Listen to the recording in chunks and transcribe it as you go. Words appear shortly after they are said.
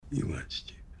You weren't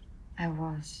stupid. I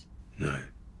was. No,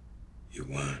 you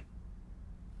weren't.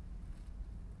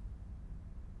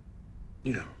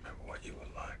 You don't remember what you were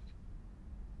like.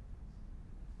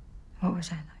 What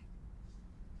was I like?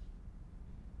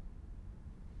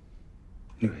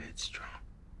 You were headstrong.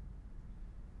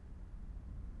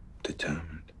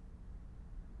 Determined.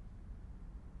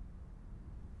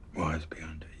 Wise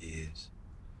beyond her years.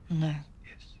 No.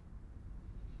 Yes.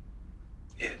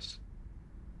 Yes.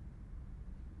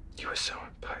 You were so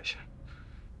impatient.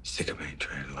 Sick of being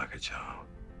treated like a child.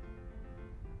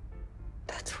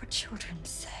 That's what children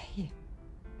say.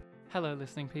 Hello,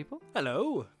 listening people.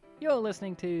 Hello. You're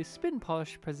listening to Spin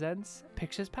Polish Presents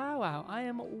Pictures Powwow. I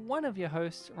am one of your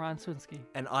hosts, Ryan Swinsky.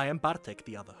 And I am Bartek,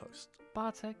 the other host.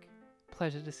 Bartek,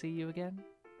 pleasure to see you again.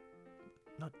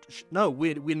 No,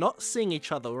 we're not seeing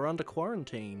each other. We're under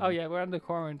quarantine. Oh yeah, we're under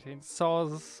quarantine.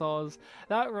 Soz.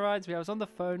 That reminds me, I was on the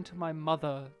phone to my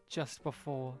mother just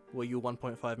before. Were you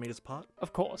 1.5 meters apart?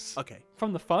 Of course. Okay.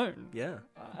 From the phone. Yeah.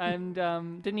 And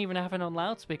didn't even have it on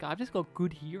loudspeaker. I've just got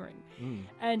good hearing.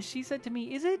 And she said to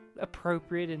me, is it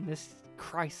appropriate in this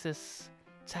crisis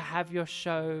to have your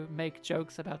show make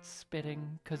jokes about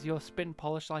spitting because you're spin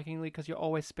Polish likingly because you're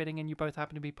always spitting and you both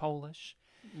happen to be Polish?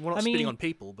 We're not spitting on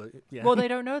people, but yeah. Well, they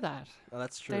don't know that. Oh,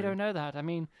 that's true. They don't know that. I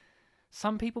mean,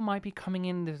 some people might be coming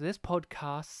into this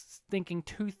podcast thinking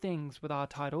two things with our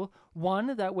title.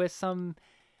 One, that we're some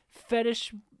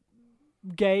fetish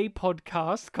gay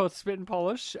podcast called Spit and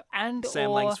Polish, and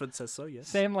Sam or Langsford says so, yes.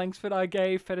 Sam Langsford, our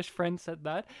gay fetish friend, said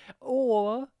that.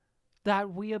 Or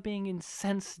that we are being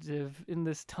insensitive in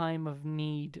this time of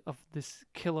need of this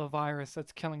killer virus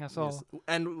that's killing us all. Yes.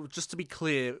 And just to be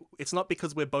clear, it's not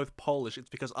because we're both Polish, it's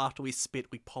because after we spit,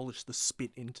 we polish the spit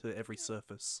into every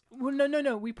surface. Well,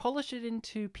 no. We polish it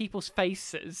into people's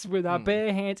faces with our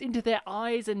bare hands, into their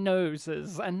eyes and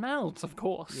noses and mouths, of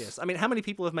course. Yes. I mean, how many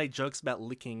people have made jokes about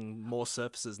licking more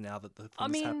surfaces now that the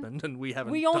thing's happened and we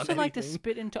haven't We done also like to anything?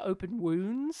 spit into open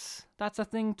wounds. That's a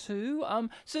thing too.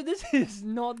 So this is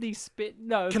not the spit.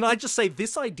 No. Can I just say,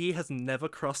 this idea has never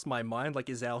crossed my mind. Like,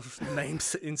 is our name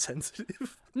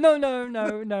insensitive? No,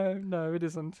 it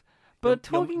isn't. But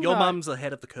your mum's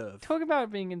ahead of the curve. Talking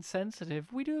about being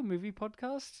insensitive, we do a movie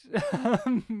podcast,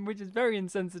 which is very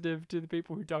insensitive to the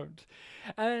people who don't.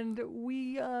 And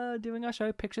we are doing our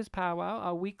show, Pictures Powwow,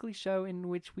 our weekly show in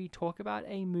which we talk about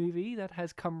a movie that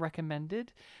has come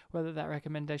recommended, whether that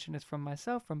recommendation is from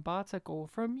myself, from Bartek, or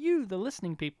from you, the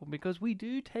listening people, because we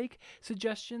do take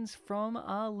suggestions from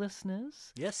our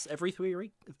listeners. Yes, every 3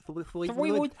 weeks. Every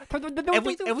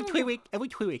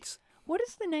 2 weeks. What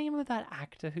is the name of that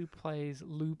actor who plays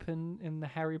Lupin in the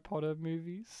Harry Potter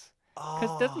movies?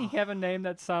 Because doesn't he have a name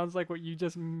that sounds like what you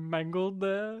just mangled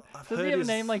there? Doesn't he have a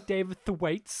name like David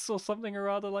Thwaites or something or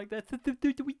other like that?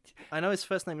 I know his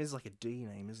first name is like a D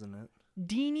name, isn't it?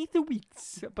 Deanie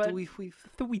Thwaites. But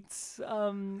Thwaites.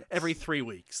 Every 3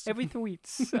 weeks. Every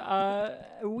Thwaites.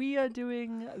 We are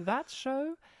doing that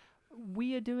show.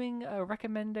 We are doing a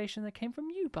recommendation that came from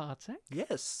you, Bartek.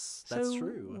 Yes, that's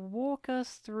true. Walk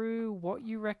us through what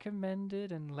you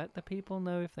recommended and let the people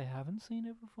know if they haven't seen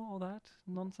it before, all that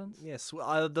nonsense. Yes,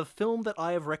 the film that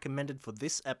I have recommended for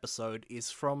this episode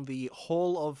is from the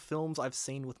Hall of Films I've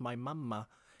Seen with My Mama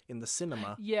in the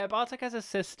cinema. Yeah, Bartek has a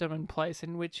system in place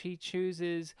in which he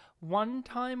chooses one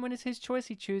time when it's his choice,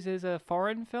 he chooses a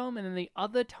foreign film, and then the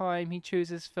other time he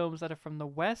chooses films that are from the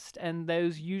West, and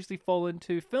those usually fall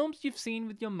into films you've seen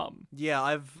with your mum. Yeah,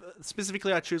 I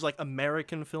choose like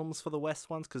American films for the West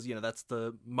ones because that's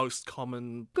the most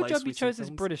common. Good place job you chose this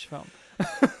British film.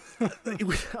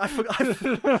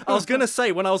 I was gonna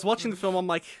say, when I was watching the film, I'm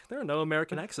like, there are no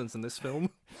American accents in this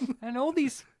film. And all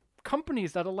these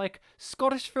companies that are like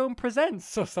Scottish Film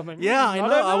Presents or something. Yeah, I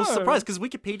know. I was surprised because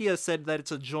Wikipedia said that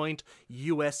it's a joint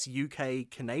US,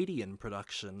 UK, Canadian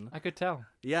production. I could tell.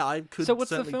 Yeah, I could. So what's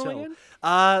the certainly film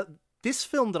tell. again? This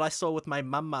film that I saw with my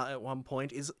mama at one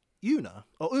point is Una.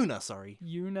 Sorry.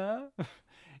 Una.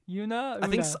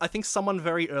 I think someone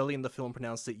very early in the film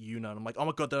pronounced it Una, and I'm like, oh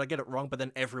my god, did I get it wrong? But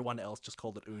then everyone else just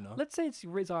called it Una. Let's say it's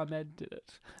Riz Ahmed did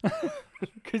it,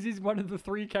 because he's one of the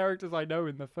 3 characters I know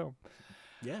in the film.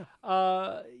 Yeah.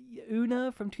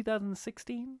 Una from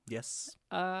 2016. Yes.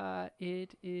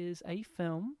 It is a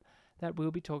film that we'll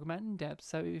be talking about in depth.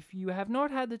 So if you have not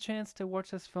had the chance to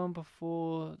watch this film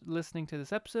before listening to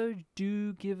this episode,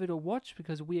 do give it a watch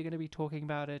because we are going to be talking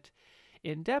about it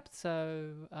in depth.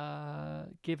 So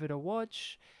give it a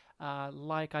watch.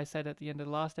 Like I said at the end of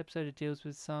the last episode, it deals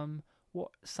with some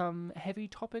some heavy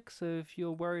topics. So if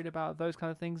you're worried about those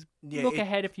kind of things, Yeah, look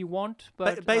ahead if you want.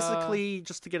 But basically,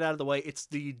 just to get out of the way, it's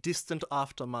the distant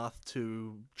aftermath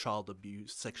to child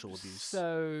abuse, sexual abuse.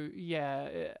 So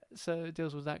so it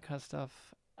deals with that kind of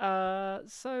stuff.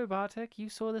 So Bartek, you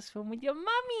saw this film with your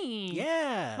mummy.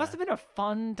 Yeah. Must have been a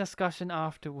fun discussion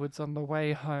afterwards on the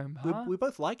way home, huh? We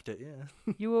both liked it,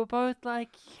 yeah. You were both like,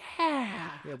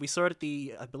 yeah. Yeah, we saw it at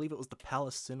I believe it was the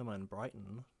Palace Cinema in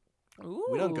Brighton. Ooh.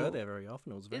 We don't go there very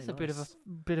often. It was very It's nice. a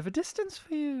bit of a distance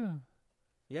for you.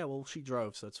 Yeah, well, she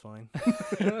drove, so it's fine.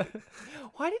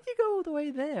 Why did you go all the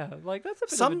way there? Like, that's a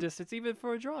bit of a distance, even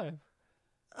for a drive.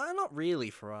 Not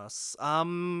really for us.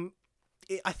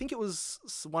 I think it was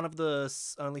one of the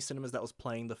only cinemas that was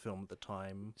playing the film at the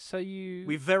time. So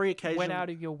We very occasionally went out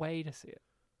of your way to see it.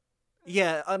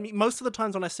 Yeah, I mean, most of the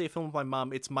times when I see a film with my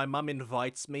mum, it's my mum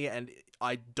invites me, and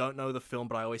I don't know the film,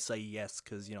 but I always say yes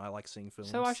because I like seeing films.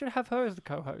 So I should have her as the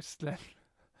co-host then.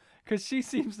 Because she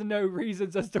seems to know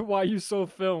reasons as to why you saw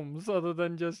films other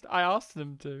than just I asked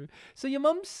them to. So your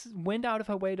mum went out of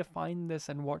her way to find this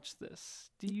and watch this.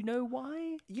 Do you know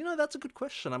why? That's a good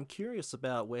question. I'm curious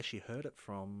about where she heard it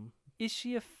from. Is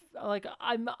she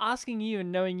I'm asking you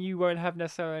and knowing you won't have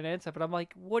necessarily an answer, but I'm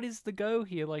like, what is the go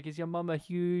here? Like, is your mum a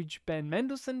huge Ben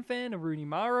Mendelsohn fan, a Rooney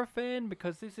Mara fan?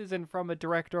 Because this isn't from a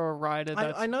director or a writer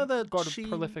that's I know that got a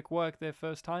prolific work, they're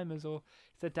first timers, or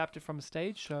it's adapted from a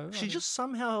stage show. She just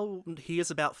somehow hears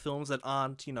about films that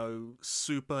aren't,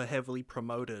 super heavily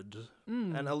promoted.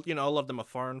 And, a lot of them are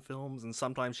foreign films, and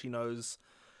sometimes she knows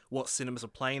what cinemas are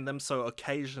playing them, so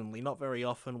occasionally, not very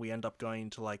often, we end up going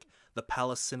to, like, the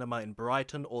Palace Cinema in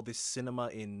Brighton or this cinema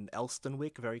in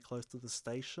Elsternwick, very close to the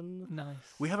station. Nice.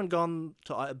 We haven't gone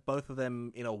to both of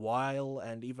them in a while,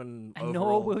 and even and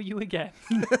overall... nor will you again.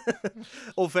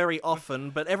 or very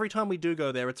often, but every time we do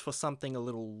go there, it's for something a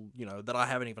little, that I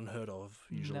haven't even heard of,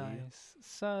 usually. Nice.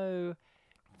 So,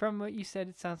 from what you said,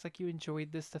 it sounds like you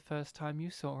enjoyed this the first time you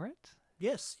saw it.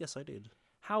 Yes, I did.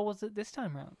 How was it this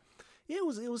time round? Yeah,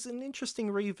 it was an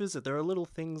interesting revisit. There are little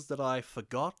things that I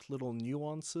forgot, little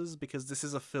nuances, because this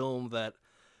is a film that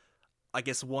I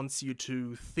guess wants you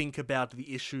to think about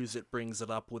the issues it brings it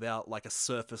up without like a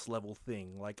surface level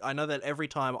thing. Like, I know that every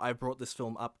time I brought this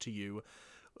film up to you,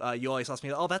 you always ask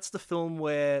me, "Oh, that's the film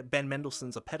where Ben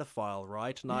Mendelsohn's a pedophile,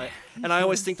 right?" And I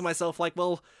always think to myself, like,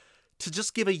 well, to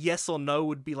just give a yes or no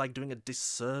would be like doing a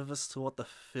disservice to what the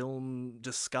film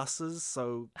discusses.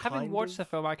 So, having watched the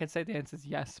film, I can say the answer is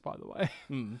yes. By the way,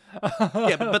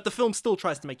 yeah, but the film still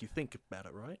tries to make you think about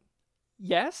it, right?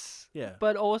 Yes. Yeah.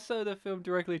 But also, the film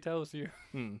directly tells you.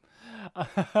 Yet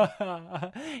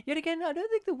again, I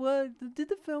don't think did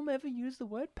the film ever use the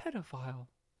word pedophile?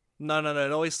 No.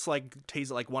 It always like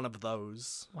teases like one of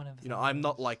those. One of those. I'm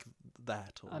not like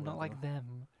that. Or I'm not like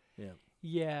them. Yeah.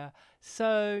 Yeah.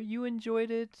 So you enjoyed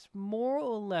it more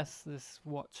or less this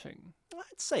watching?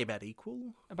 I'd say about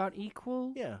equal. About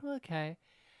equal? Yeah. Okay.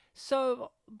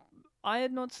 So I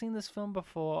had not seen this film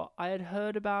before. I had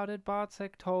heard about it.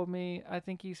 Bartek told me. I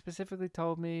think he specifically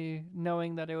told me,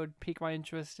 knowing that it would pique my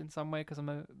interest in some way because I'm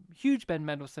a huge Ben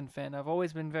Mendelsohn fan. I've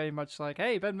always been very much like,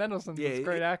 hey, Ben Mendelsohn's a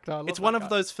great actor. I love it's that one guy.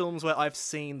 of those films where I've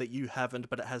seen that you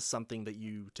haven't, but it has something that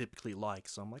you typically like.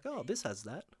 So I'm like, oh, this has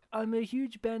that. I'm a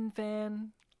huge Ben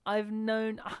fan. I've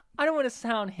known... I don't want to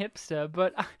sound hipster,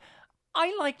 but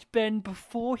I liked Ben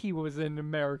before he was in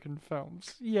American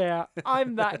films. Yeah,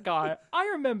 I'm that guy. I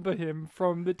remember him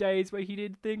from the days where he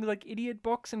did things like Idiot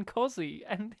Box and Cosy.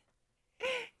 And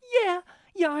yeah,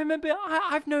 I remember...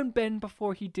 I've known Ben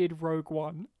before he did Rogue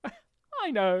One. I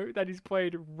know that he's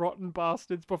played rotten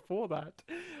bastards before that,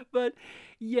 but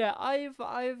yeah,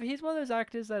 he's one of those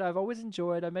actors that I've always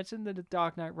enjoyed. I mentioned in the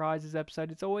Dark Knight Rises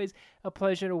episode, it's always a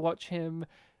pleasure to watch him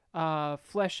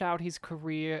flesh out his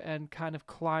career and kind of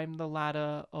climb the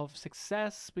ladder of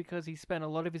success, because he spent a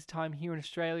lot of his time here in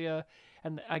Australia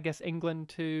and I guess England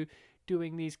too,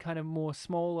 doing these kind of more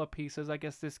smaller pieces. I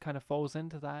guess this kind of falls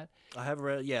into that. I have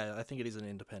read, I think it is an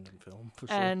independent film for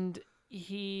sure. And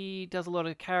he does a lot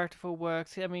of characterful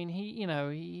works. I mean,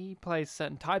 he plays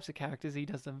certain types of characters. He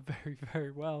does them very,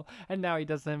 very well. And now he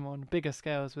does them on bigger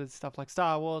scales with stuff like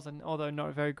Star Wars. And although not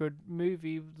a very good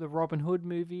movie, the Robin Hood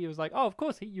movie, it was like, oh, of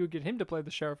course, you would get him to play the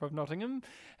Sheriff of Nottingham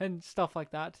and stuff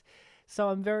like that. So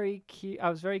I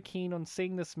was very keen on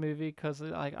seeing this movie because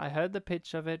I heard the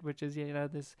pitch of it, which is,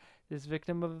 this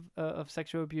victim of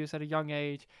sexual abuse at a young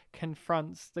age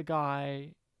confronts the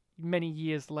guy many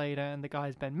years later, and the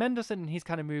guy's Ben Mendelsohn, and he's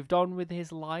kind of moved on with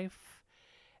his life,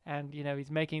 and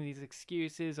he's making these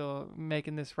excuses or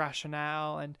making this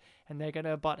rationale, and they're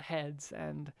gonna butt heads,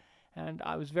 and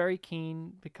I was very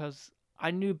keen because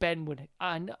I knew Ben would,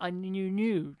 I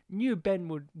knew Ben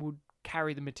would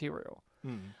carry the material.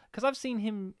 Hmm. Because I've seen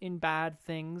him in bad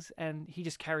things, and he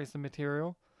just carries the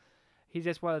material. He's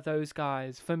just one of those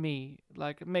guys, for me.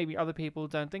 Like, maybe other people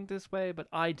don't think this way, but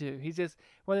I do. He's just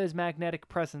one of those magnetic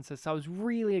presences. So I was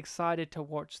really excited to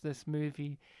watch this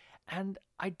movie, and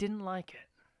I didn't like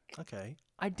it. Okay.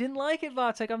 I didn't like it,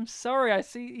 Bartek. I'm sorry. I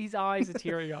see his eyes are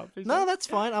tearing up. He's No, like, that's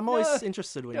fine. I'm always No,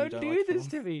 interested when don't you don't do like this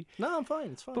film. to me. No, I'm fine.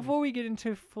 It's fine. Before we get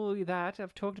into fully that,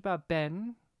 I've talked about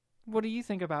Ben. What do you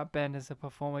think about Ben as a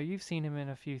performer? You've seen him in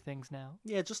a few things now.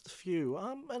 Yeah, just a few.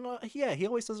 Yeah, he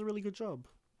always does a really good job.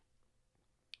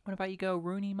 What about you go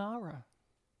Rooney Mara?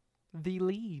 The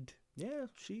lead. Yeah,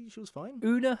 she was fine.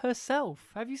 Una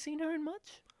herself. Have you seen her in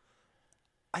much?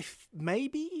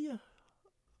 Maybe.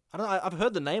 I don't know. I've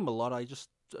heard the name a lot. I just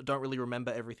don't really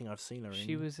remember everything I've seen her in.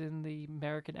 She was in the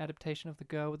American adaptation of The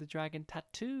Girl with the Dragon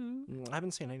Tattoo. I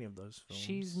haven't seen any of those films.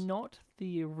 She's not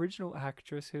the original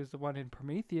actress who's the one in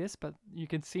Prometheus, but you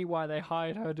can see why they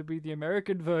hired her to be the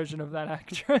American version of that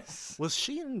actress. Was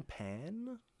she in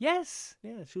Pan? Yes.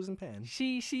 Yeah, she was in Pan.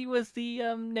 She was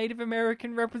the Native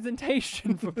American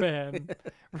representation for Pan.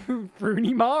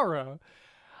 Rooney Mara.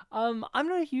 I'm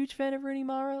not a huge fan of Rooney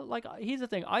Mara. Like, here's the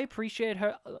thing. I appreciate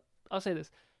her. I'll say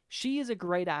this. She is a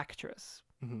great actress.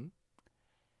 Mm-hmm.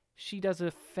 She does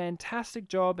a fantastic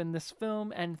job in this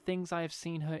film and things I have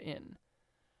seen her in.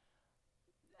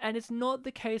 And it's not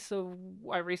the case of,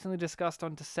 I recently discussed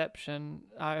on Deception,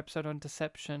 our episode on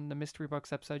Deception, the Mystery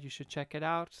Box episode, you should check it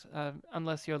out,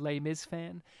 unless you're a Les Mis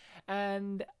fan.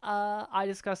 And I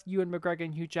discussed Ewan McGregor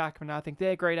and Hugh Jackman. I think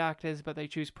they're great actors, but they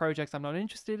choose projects I'm not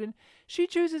interested in. She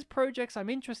chooses projects I'm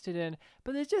interested in,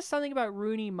 but there's just something about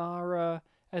Rooney Mara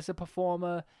as a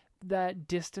performer that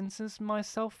distances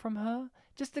myself from her.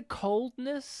 Just the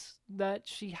coldness that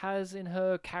she has in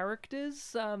her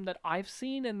characters that I've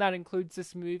seen, and that includes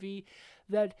this movie,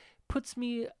 that puts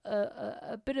me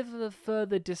a bit of a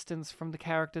further distance from the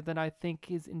character than I think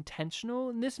is intentional.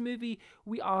 In this movie,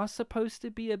 we are supposed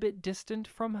to be a bit distant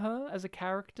from her as a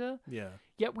character, Yeah.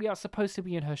 yet we are supposed to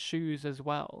be in her shoes as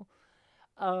well.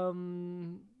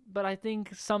 But I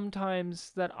think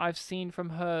sometimes that I've seen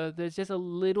from her, there's just a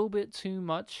little bit too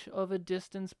much of a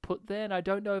distance put there, and I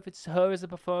don't know if it's her as a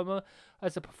performer,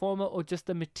 or just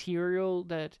the material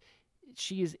that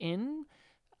she is in.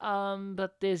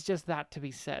 But there's just that to be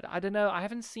said. I don't know. I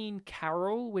haven't seen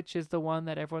Carol, which is the one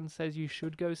that everyone says you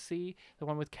should go see, the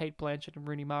one with Cate Blanchett and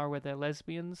Rooney Mara, where they're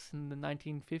lesbians in the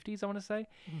 1950s. I want to say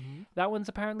that one's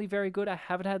apparently very good. I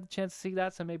haven't had the chance to see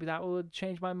that, so maybe that will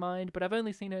change my mind. But I've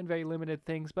only seen her in very limited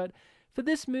things. But for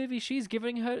this movie, she's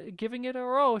giving it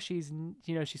her all. She's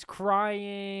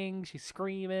crying, she's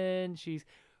screaming, she's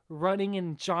running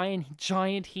in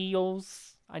giant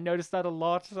heels. I noticed that a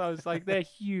lot. I was like, they're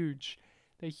huge.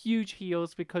 They're huge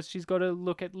heels because she's got to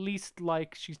look at least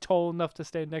like she's tall enough to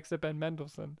stand next to Ben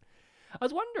Mendelsohn. I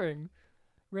was wondering,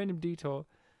 random detour,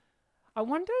 I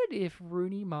wondered if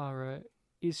Rooney Mara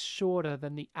is shorter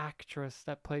than the actress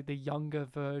that played the younger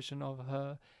version of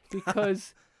her,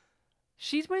 because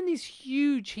she's wearing these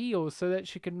huge heels so that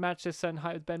she can match a certain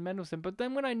height with Ben Mendelsohn. But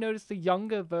then when I noticed the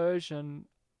younger version,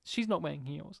 she's not wearing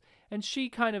heels, and she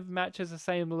kind of matches the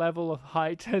same level of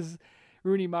height as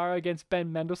Rooney Mara against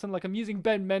Ben Mendelsohn. Like, I'm using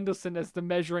Ben Mendelsohn as the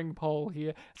measuring pole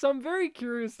here. So I'm very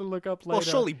curious to look up later. Well,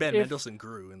 surely Ben Mendelsohn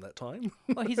grew in that time.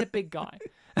 Well, he's a big guy.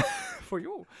 For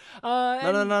you.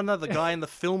 No. The guy in the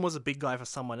film was a big guy for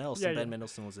someone else, and Ben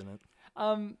Mendelsohn was in it.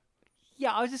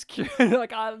 Yeah, I was just curious. And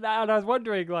I was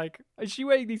wondering, like, is she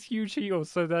wearing these huge heels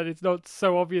so that it's not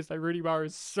so obvious that Rooney Mara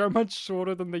is so much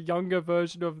shorter than the younger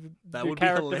version of that the would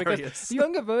character? be hilarious. Because the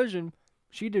younger version,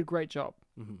 she did a great job.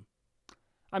 Mm-hmm.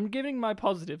 I'm giving my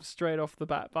positives straight off the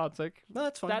bat, Bartek. No,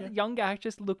 that's fine. That young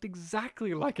actress looked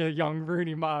exactly like a young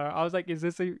Rooney Mara. I was like, is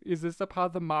this a part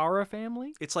of the Mara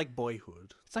family? It's like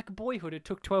Boyhood. It's like Boyhood. It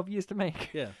took 12 years to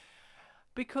make. Yeah.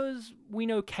 Because we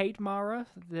know Kate Mara,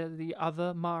 the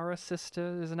other Mara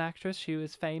sister, is an actress. She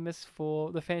was famous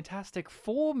for the Fantastic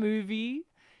Four movie.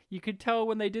 You could tell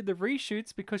when they did the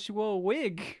reshoots because she wore a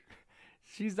wig.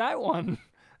 She's that one.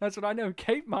 That's what I know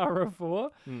Kate Mara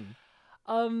for.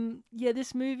 Yeah,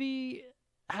 this movie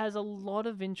has a lot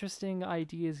of interesting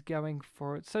ideas going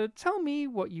for it. So tell me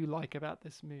what you like about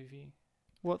this movie.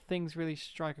 What things really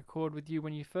strike a chord with you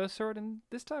when you first saw it and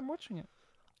this time watching it?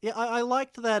 Yeah, I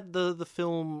liked that the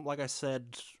film, like I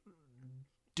said,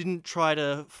 didn't try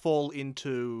to fall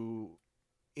into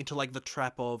like the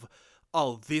trap of,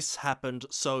 oh, this happened,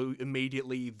 so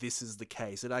immediately this is the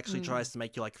case. It actually tries to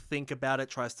make you, like, think about it,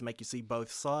 tries to make you see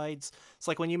both sides. It's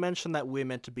like when you mentioned that we're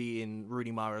meant to be in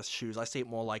Rooney Mara's shoes, I see it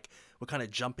more like we're kind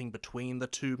of jumping between the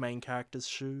two main characters'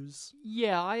 shoes.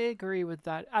 Yeah, I agree with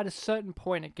that. At a certain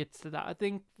point, it gets to that. I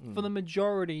think for the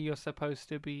majority, you're supposed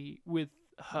to be with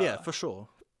her. Yeah, for sure.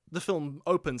 The film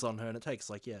opens on her and it takes,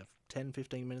 like, 10,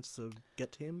 15 minutes to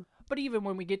get to him. But even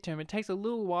when we get to him, it takes a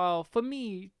little while for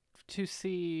me to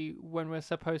see when we're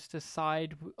supposed to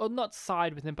side, or not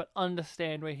side with him, but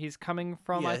understand where he's coming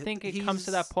from. I Yeah, think it comes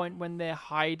to that point when they're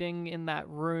hiding in that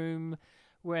room,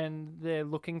 when they're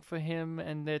looking for him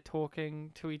and they're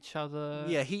talking to each other.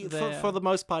 Yeah, for the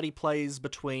most part, he plays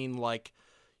between, like,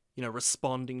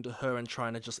 responding to her and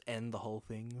trying to just end the whole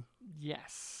thing.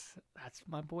 Yes, that's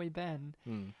my boy Ben.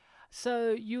 Hmm.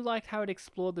 So you liked how it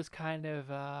explored this kind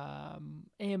of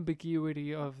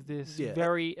ambiguity of this Yeah.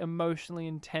 very emotionally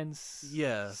intense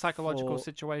psychological for-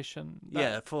 situation.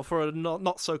 For a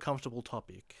not so comfortable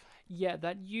topic. Yeah,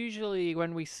 that usually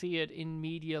when we see it in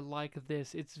media like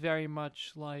this, it's very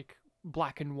much like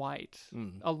black and white.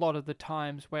 A lot of the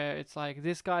times where it's like,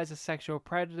 this guy's a sexual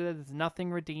predator, there's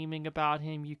nothing redeeming about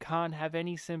him, you can't have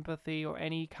any sympathy or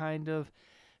any kind of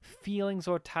feelings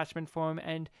or attachment for him,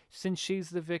 and since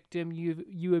she's the victim,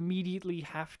 you immediately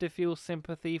have to feel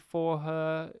sympathy for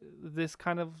her. This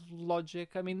kind of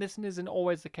logic. I mean, this isn't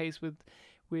always the case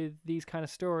with these kind of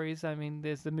stories. I mean,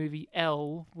 there's the movie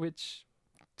Elle, which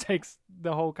takes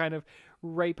the whole kind of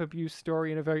rape abuse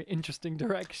story in a very interesting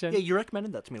direction. Yeah, you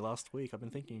recommended that to me last week. I've been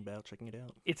thinking about checking it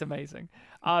out. It's amazing.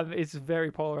 It's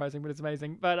very polarizing, but it's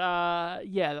amazing. But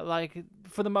yeah, like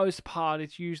for the most part,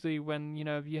 it's usually when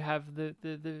you have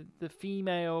the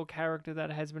female character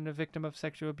that has been a victim of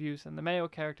sexual abuse and the male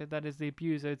character that is the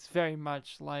abuser. It's very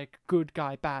much like good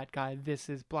guy, bad guy. This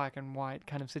is black and white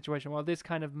kind of situation. While this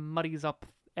kind of muddies up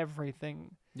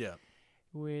everything. Yeah.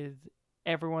 With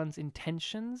everyone's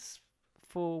intentions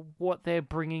for what they're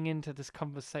bringing into this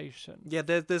conversation. Yeah,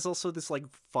 there's also this, like,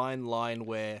 fine line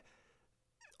where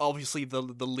obviously the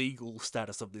legal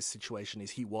status of this situation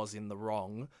is he was in the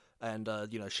wrong and,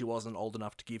 she wasn't old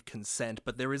enough to give consent,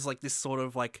 but there is, like, this sort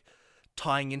of, like,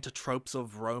 tying into tropes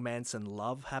of romance and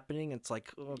love happening. It's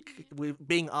like, we're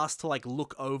being asked to, like,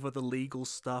 look over the legal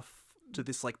stuff to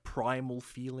this, like, primal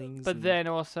feelings. But then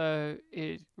also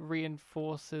it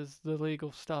reinforces the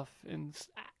legal stuff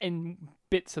in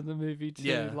bits of the movie too.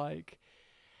 Yeah. Like,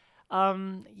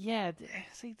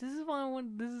 see, this is why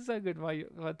this is so good why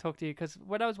I talk to you, because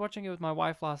when I was watching it with my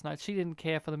wife last night, she didn't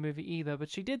care for the movie either, but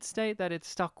she did state that it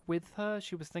stuck with her.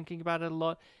 She was thinking about it a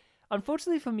lot.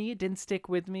 Unfortunately for me, it didn't stick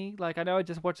with me. Like, I know I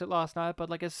just watched it last night, but,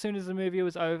 like, as soon as the movie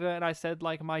was over and I said,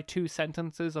 like, my 2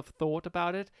 sentences of thought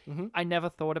about it, I never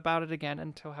thought about it again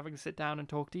until having to sit down and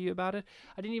talk to you about it.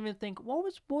 I didn't even think,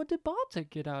 what did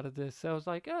Bartek get out of this? So I was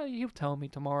like, oh, he'll tell me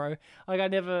tomorrow. Like, I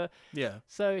never... Yeah.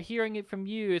 So hearing it from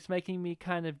you, it's making me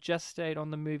kind of gestate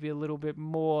on the movie a little bit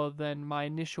more than my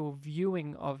initial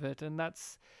viewing of it, and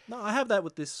that's... No, I have that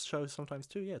with this show sometimes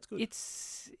too. Yeah, it's good.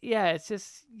 It's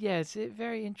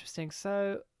very interesting.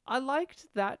 So I liked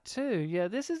that too. Yeah,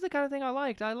 this is the kind of thing I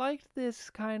liked. I liked this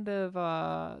kind of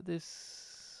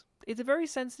it's a very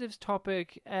sensitive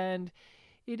topic, and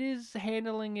it is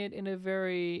handling it in a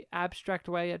very abstract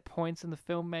way at points in the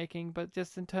filmmaking, but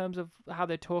just in terms of how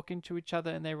they're talking to each other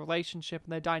and their relationship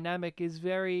and their dynamic is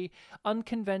very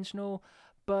unconventional,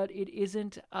 but it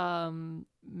isn't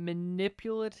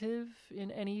manipulative in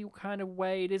any kind of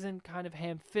way. It isn't kind of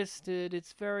ham-fisted.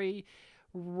 It's very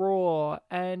raw,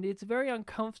 and it's very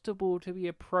uncomfortable to be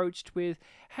approached with,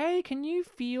 hey, can you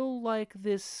feel like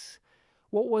this,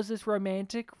 what was this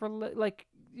romantic, like,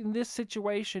 in this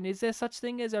situation, is there such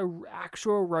thing as a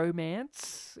actual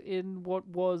romance in what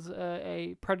was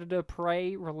a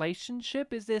predator-prey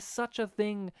relationship? Is there such a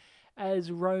thing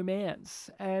as romance?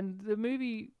 And the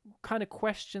movie kind of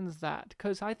questions that,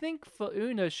 because I think for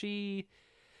Una, she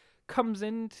comes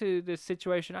into this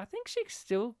situation, I think she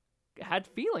still had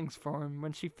feelings for him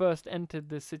when she first entered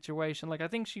this situation. Like, I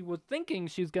think she was thinking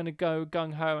she was going to go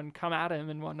gung-ho and come at him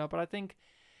and whatnot, but I think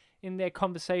in their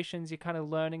conversations you're kind of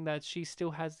learning that she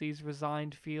still has these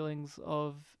resigned feelings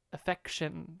of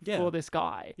affection for this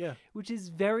guy, which is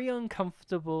very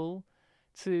uncomfortable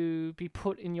to be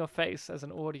put in your face as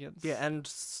an audience. Yeah,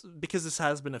 and because this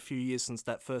has been a few years since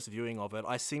that first viewing of it,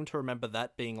 I seem to remember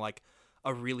that being, like,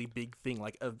 a really big thing.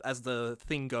 Like, as the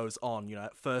thing goes on,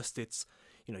 at first it's,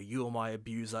 you're my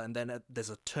abuser, and then there's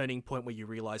a turning point where you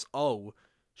realize, oh,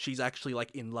 she's actually,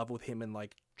 like, in love with him and,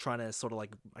 like, trying to sort of,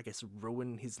 like, I guess,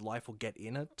 ruin his life or get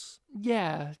in it.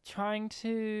 Yeah, trying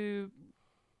to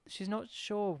she's not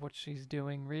sure what she's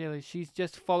doing, really. She's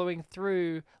just following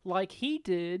through like he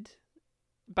did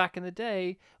back in the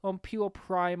day on pure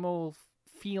primal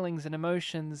feelings and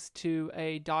emotions to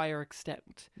a dire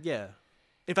extent. Yeah.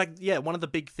 In fact, yeah, one of the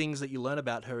big things that you learn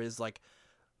about her is, like,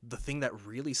 the thing that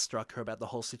really struck her about the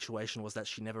whole situation was that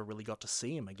she never really got to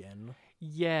see him again.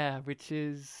 Yeah, which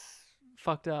is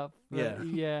fucked up. Yeah.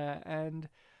 Yeah, and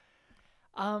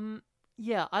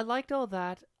yeah, I liked all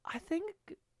that. I think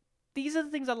these are the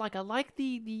things I like. I like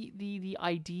the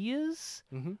ideas.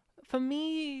 Mm-hmm. For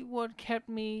me, what kept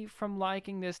me from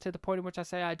liking this to the point in which I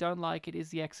say I don't like it is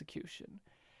the execution.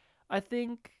 I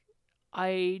think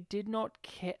I did not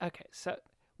care. Okay, so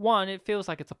one, it feels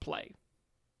like it's a play,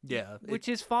 Yeah. which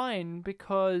is fine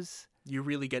because You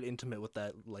really get intimate with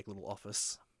that, like, little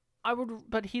office. I would.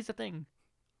 But here's the thing: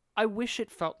 I wish it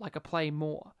felt like a play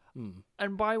more. Mm.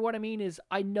 And by what I mean is,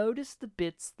 I noticed the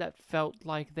bits that felt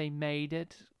like they made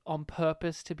it on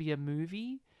purpose to be a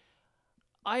movie.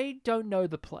 I don't know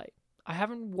the play. I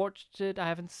haven't watched it. I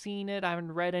haven't seen it. I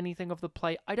haven't read anything of the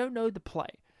play. I don't know the play.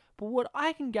 But what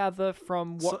I can gather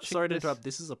from watching Sorry to this... interrupt.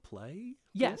 This is a play?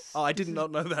 Yes. Oh, I this did is- not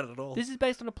know that at all. This is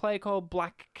based on a play called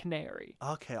Black Canary.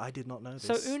 Okay, I did not know this.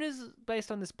 So Una's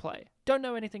based on this play. Don't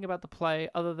know anything about the play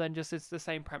other than just it's the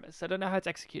same premise. I don't know how it's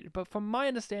executed. But from my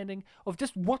understanding of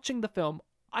just watching the film,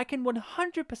 I can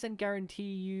 100% guarantee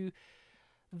you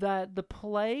that the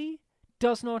play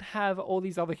does not have all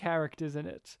these other characters in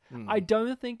it. I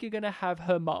don't think you're going to have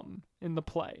her mum in the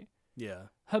play. Yeah.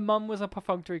 Her mum was a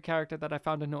perfunctory character that I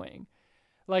found annoying.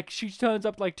 Like, she turns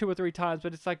up like 2 or 3 times,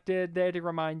 but it's like they're there to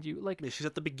remind you. Like, Yeah, she's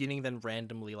at the beginning, then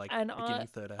randomly, like, and beginning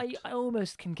third act. I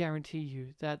almost can guarantee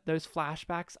you that those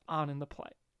flashbacks aren't in the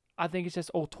play. I think it's just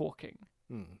all talking.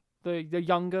 Hmm. The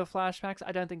younger flashbacks,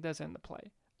 I don't think those are in the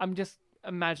play. I'm just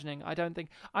imagining.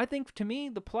 I think to me,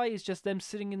 the play is just them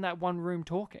sitting in that one room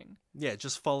talking. Yeah,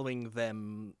 just following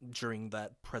them during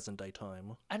that present-day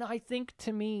time. And I think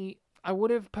to me, I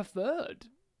would have preferred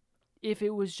if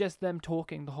it was just them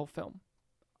talking the whole film.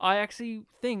 I actually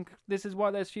think this is one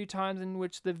of those few times in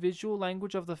which the visual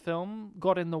language of the film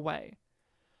got in the way.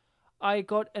 I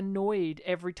got annoyed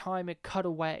every time it cut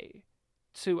away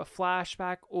to a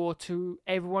flashback or to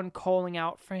everyone calling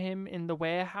out for him in the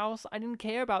warehouse. I didn't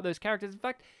care about those characters. In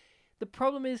fact, the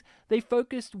problem is they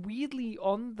focused weirdly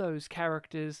on those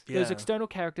characters, those Yeah. external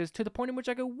characters, to the point in which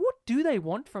I go, what do they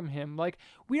want from him? Like,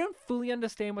 we don't fully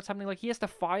understand what's happening. Like, he has to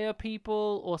fire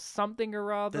people or something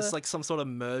or other. There's, like, some sort of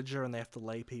merger and they have to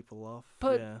lay people off.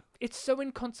 But yeah. it's so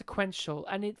inconsequential,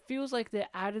 and it feels like they're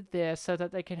added there so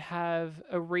that they can have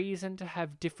a reason to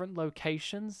have different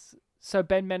locations. So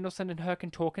Ben Mendelsohn and her can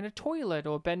talk in a toilet,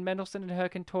 or Ben Mendelsohn and her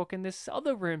can talk in this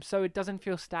other room, so it doesn't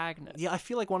feel stagnant. Yeah, I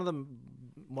feel like one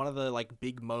of the like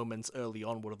big moments early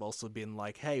on would have also been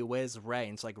like, hey, where's Ray?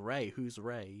 And it's like, Ray, who's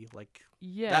Ray? Like,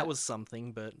 Yeah, that was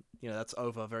something, but, you know, that's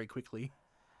over very quickly.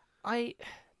 I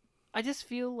just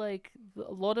feel like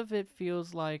a lot of it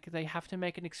feels like they have to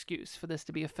make an excuse for this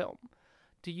to be a film,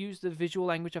 to use the visual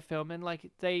language of film, and like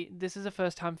this is a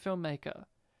first-time filmmaker.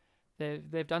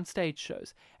 They've done stage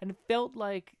shows, and it felt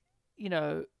like, you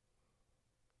know,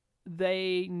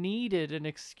 they needed an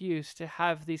excuse to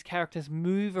have these characters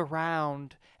move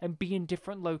around and be in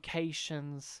different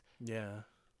locations, Yeah.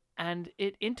 and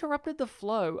it interrupted the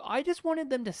flow. I just wanted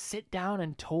them to sit down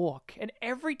and talk, and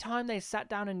every time they sat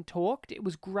down and talked, it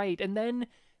was great. And then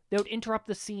they would interrupt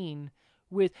the scene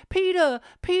with, Peter,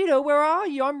 where are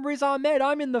you? I'm Riz Ahmed,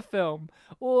 I'm in the film.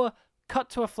 Or cut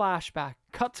to a flashback,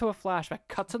 cut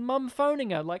to mum phoning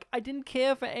her. Like, I didn't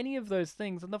care for any of those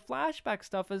things. And the flashback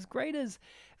stuff, as great as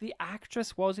the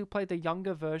actress was who played the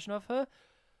younger version of her,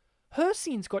 her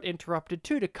scenes got interrupted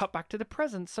too to cut back to the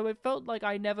present. So it felt like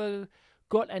I never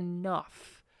got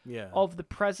enough Yeah. of the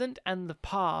present and the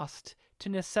past to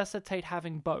necessitate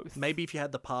having both. Maybe if you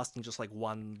had the past in just like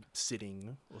one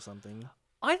sitting or something.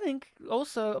 I think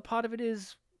also a part of it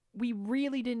is we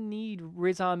really didn't need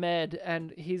Riz Ahmed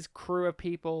and his crew of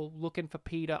people looking for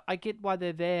Peter. I get why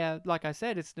they're there. Like I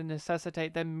said, it's to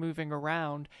necessitate them moving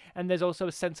around. And there's also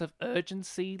a sense of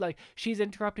urgency. Like, she's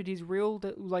interrupted his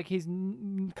his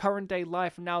current day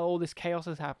life, and now all this chaos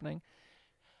is happening.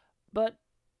 But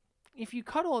if you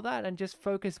cut all that and just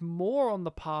focus more on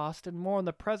the past and more on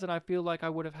the present, I feel like I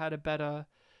would have had a better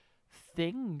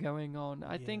thing going on.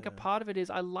 I think a Yeah. part of it is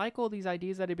I like all these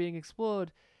ideas that are being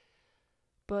explored,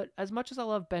 but as much as I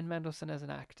love Ben Mendelsohn as an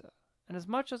actor, and as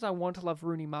much as I want to love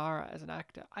Rooney Mara as an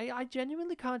actor, I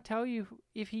genuinely can't tell you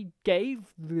if he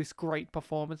gave this great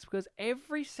performance, because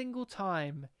every single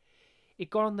time it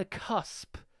got on the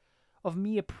cusp of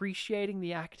me appreciating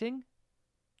the acting,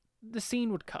 the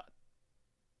scene would cut.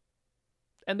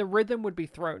 and the rhythm would be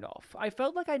thrown off. I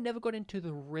felt like I never got into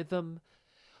the rhythm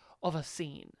of a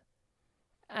scene.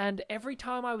 And every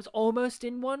time I was almost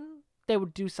in one, they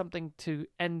would do something to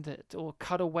end it, or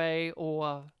cut away,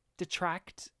 or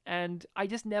detract. And I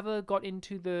just never got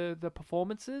into the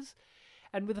performances.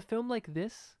 And with a film like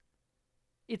this,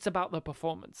 it's about the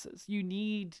performances. You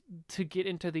need to get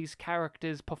into these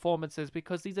characters' performances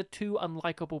because these are two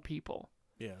unlikable people.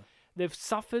 Yeah. They've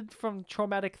suffered from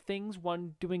traumatic things,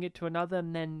 one doing it to another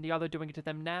and then the other doing it to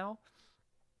them now.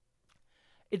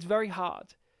 It's very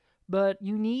hard. But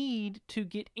you need to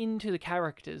get into the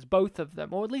characters, both of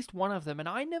them, or at least one of them. And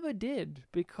I never did,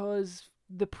 because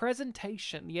the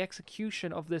presentation, the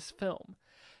execution of this film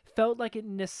felt like it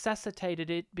necessitated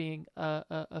it being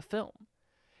a film.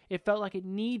 It felt like it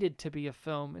needed to be a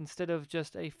film instead of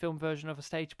just a film version of a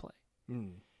stage play.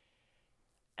 Mm.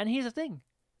 And here's the thing.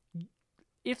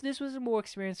 If this was a more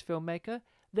experienced filmmaker,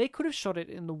 they could have shot it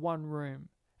in the one room.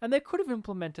 And they could have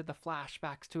implemented the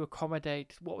flashbacks to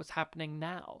accommodate what was happening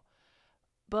now.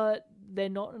 But they're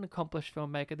not an accomplished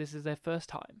filmmaker. This is their first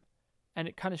time. And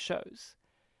it kind of shows.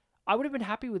 I would have been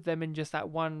happy with them in just that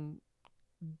one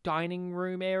dining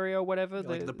room area or whatever.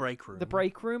 Like the break room. The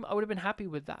break room. I would have been happy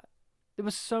with that. There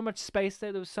was so much space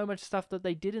there. There was so much stuff that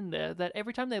they did in there that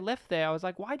every time they left there, I was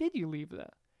like, why did you leave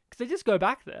there? Because they just go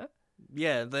back there.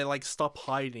 Yeah, they like stop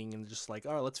hiding and just like,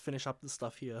 all right, let's finish up the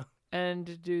stuff here.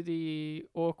 And do the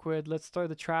awkward, let's throw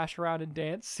the trash around and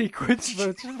dance sequence,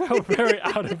 which felt very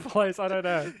out of place. I don't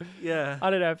know. Yeah. I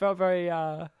don't know. It felt very,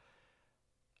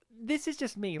 this is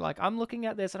just me. Like, I'm looking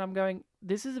at this and I'm going,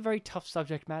 this is a very tough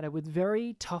subject matter with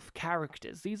very tough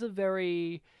characters. These are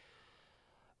very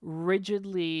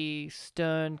rigidly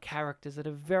stern characters that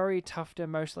are very tough to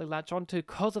emotionally latch onto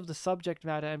because of the subject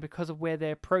matter and because of where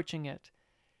they're approaching it.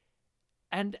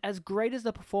 And as great as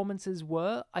the performances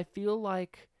were, I feel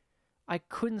like I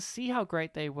couldn't see how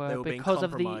great they were because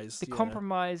of the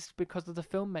compromise because of the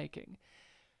filmmaking.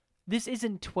 This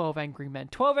isn't 12 Angry Men.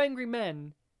 12 Angry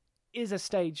Men is a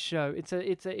stage show. It's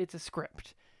a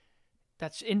script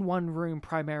that's in one room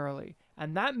primarily.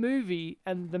 And that movie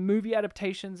and the movie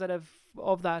adaptations that have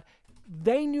of that,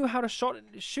 they knew how to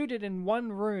shoot it in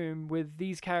one room with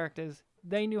these characters.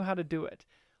 They knew how to do it.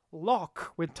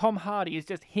 Locke with Tom Hardy is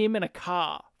just him in a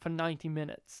car for 90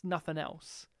 minutes, nothing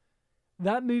else.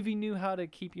 That movie knew how to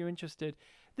keep you interested.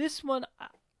 This one,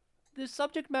 the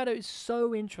subject matter is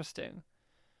so interesting.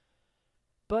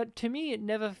 But to me, it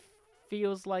never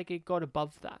feels like it got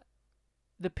above that.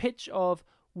 The pitch of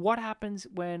what happens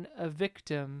when a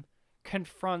victim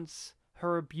confronts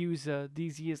her abuser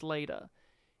these years later.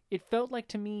 It felt like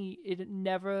to me, it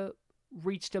never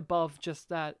reached above just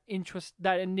that interest,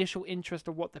 that initial interest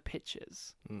of what the pitch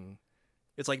is. Mm.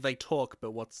 It's like they talk,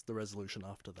 but what's the resolution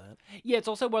after that? Yeah, it's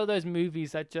also one of those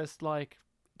movies that just like,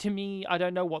 to me, I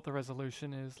don't know what the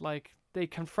resolution is. Like, they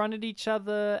confronted each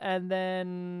other and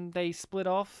then they split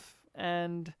off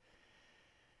and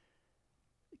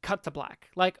cut to black.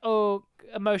 Like, oh,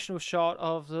 emotional shot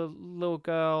of the little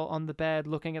girl on the bed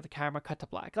looking at the camera, cut to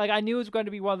black. Like, I knew it was going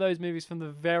to be one of those movies from the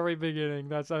very beginning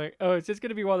that's like, oh, it's just going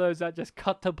to be one of those that just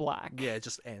cut to black. Yeah, it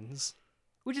just ends.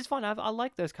 Which is fun. I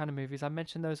like those kind of movies. I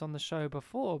mentioned those on the show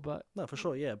before, but... No, for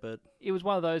sure, yeah, but... It was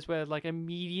one of those where, like,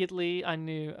 immediately I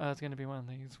knew it's going to be one of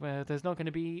these where there's not going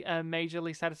to be a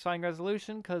majorly satisfying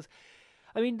resolution, because...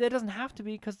 I mean, there doesn't have to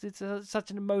be, because it's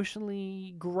such an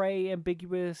emotionally grey,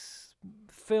 ambiguous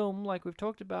film, like we've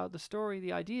talked about, the story,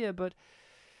 the idea, but...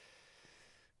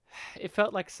 It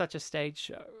felt like such a stage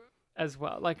show as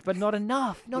well, like, but not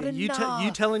enough. You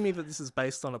telling me that this is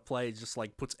based on a play just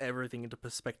like puts everything into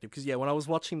perspective. Because when I was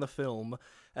watching the film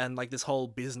and like this whole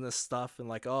business stuff and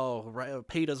like,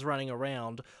 Peter's running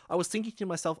around, I was thinking to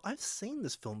myself, I've seen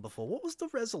this film before. What was the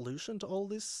resolution to all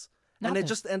this? Nothing. And it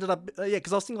just ended up,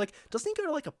 because I was thinking like, doesn't he go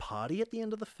to like a party at the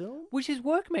end of the film? Which his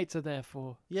workmates are there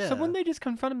for. Yeah. So wouldn't they just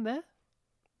confront him there?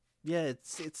 Yeah,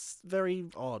 it's very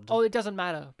odd. Oh, it doesn't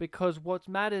matter, because what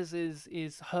matters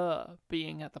is her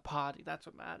being at the party. That's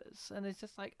what matters. And it's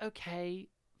just like, okay,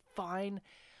 fine.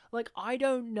 Like, I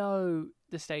don't know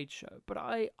the stage show, but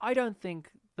I don't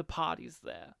think the party's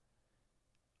there.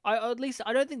 At least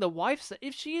I don't think the wife's there.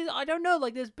 If she is, I don't know.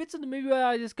 Like, there's bits of the movie where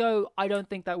I just go, I don't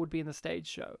think that would be in the stage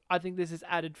show. I think this is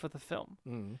added for the film.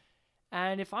 Mm.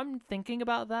 And if I'm thinking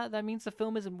about that, that means the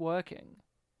film isn't working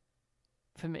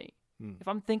for me. If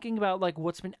I'm thinking about like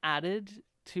what's been added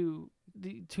to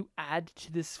add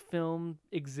to this film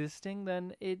existing,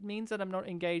 then it means that I'm not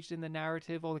engaged in the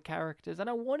narrative or the characters. And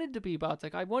I wanted to be,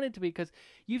 Bartek. I wanted to be, because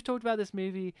you've talked about this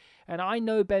movie, and I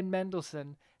know Ben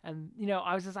Mendelsohn, and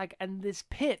I was just like, and this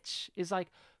pitch is like,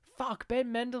 fuck,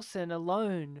 Ben Mendelsohn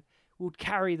alone would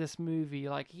carry this movie.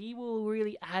 Like, he will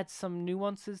really add some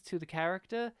nuances to the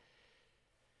character.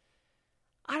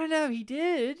 I don't know, he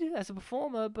did as a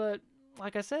performer, but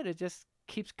like I said, it just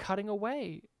keeps cutting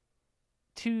away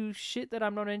to shit that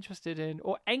I'm not interested in,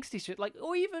 or angsty shit, like,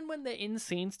 or even when they're in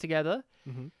scenes together,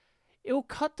 it will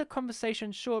cut the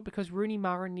conversation short because Rooney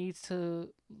Mara needs to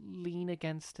lean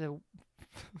against a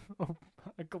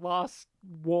glass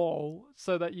wall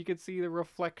so that you can see the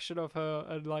reflection of her,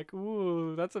 and like,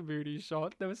 ooh, that's a moody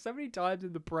shot. There were so many times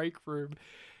in the break room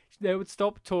they would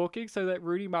stop talking so that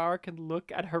Rooney Mara can look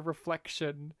at her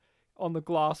reflection on the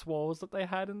glass walls that they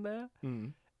had in there.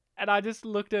 And I just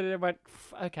looked at it and went,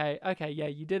 okay, yeah,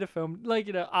 you did a film, like,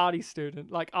 you know, arty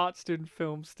student, like art student,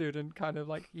 film student, kind of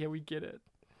like, yeah, we get it.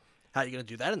 How are you going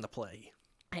to do that in the play?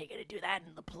 How are you going to do that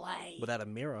in the play? Without a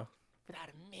mirror. Without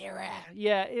a mirror.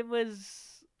 Yeah, it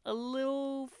was a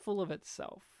little full of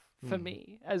itself for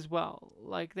me as well.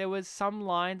 Like, there was some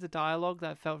lines of dialogue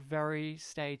that felt very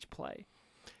stage play.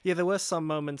 Yeah, there were some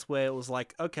moments where it was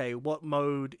like, okay, what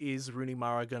mode is Rooney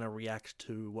Mara going to react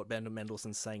to what Ben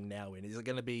Mendelsohn's saying now in? Is it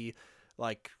going to be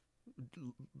like,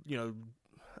 you know,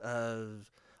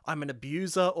 I'm an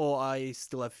abuser, or I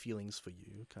still have feelings for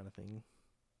you kind of thing?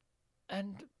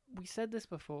 And we said this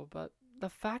before, but the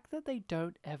fact that they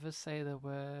don't ever say the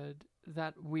word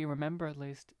that we remember, at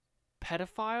least,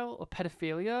 pedophile or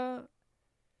pedophilia,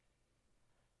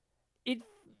 it,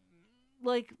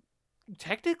 like,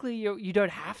 technically you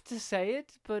don't have to say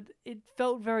it, but it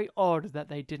felt very odd that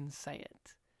they didn't say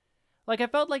it. Like, I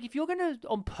felt like if you're going to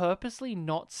on purposely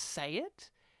not say it,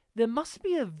 there must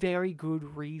be a very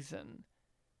good reason.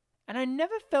 And I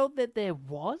never felt that there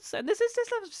was. And this is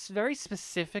just a very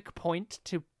specific point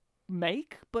to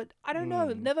make, but I don't know.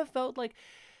 It never felt like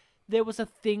there was a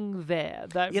thing there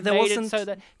that there made wasn't... it so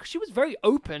that... Because she was very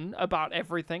open about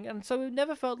everything, and so it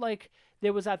never felt like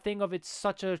there was that thing of it's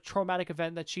such a traumatic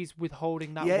event that she's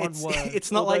withholding that one word.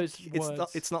 It's not like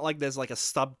it's not like there's like a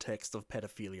subtext of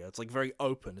pedophilia. It's like very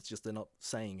open. It's just they're not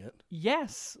saying it.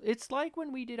 Yes, it's like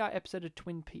when we did our episode of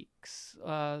Twin Peaks,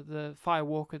 the Fire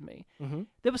Walk with Me.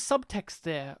 There was subtext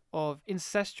there of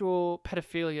incestual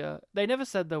pedophilia. They never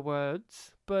said the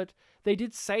words, but they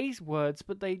did say words,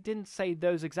 but they didn't say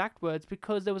those exact words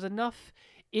because there was enough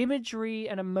imagery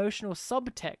and emotional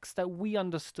subtext that we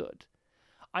understood.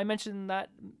 I mentioned in that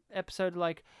episode,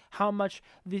 like, how much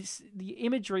the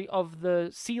imagery of the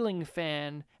ceiling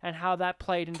fan and how that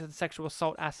played into the sexual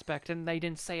assault aspect, and they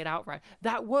didn't say it outright.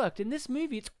 That worked. In this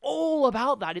movie, it's all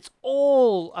about that. It's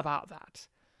all about that.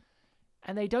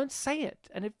 And they don't say it.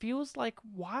 And it feels like,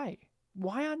 why?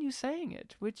 Why aren't you saying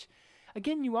it? Which,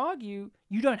 again, you argue,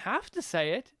 you don't have to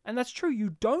say it. And that's true,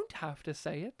 you don't have to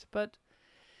say it. But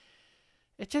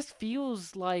it just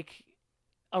feels like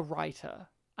a writer.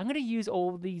 I'm going to use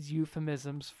all these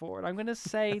euphemisms for it. I'm going to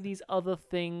say these other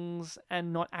things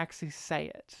and not actually say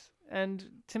it. And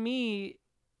to me,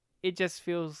 it just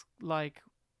feels like,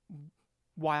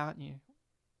 why aren't you?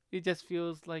 It just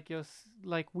feels like you're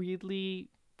like weirdly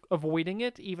avoiding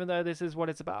it, even though this is what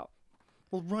it's about.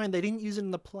 Well, Ryan, they didn't use it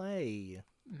in the play.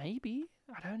 Maybe.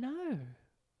 I don't know.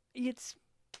 It's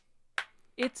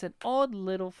an odd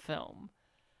little film.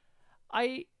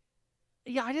 I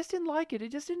just didn't like it.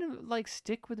 It just didn't, like,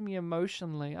 stick with me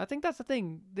emotionally. I think that's the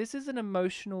thing. This is an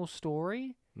emotional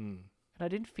story, and I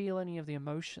didn't feel any of the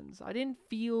emotions. I didn't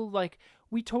feel like...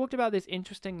 We talked about this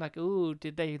interesting, like, ooh,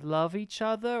 did they love each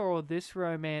other, or this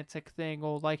romantic thing,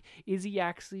 or, like, is he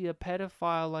actually a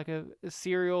pedophile, like a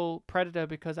serial predator?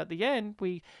 Because at the end,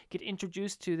 we get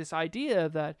introduced to this idea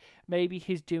that maybe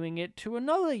he's doing it to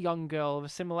another young girl of a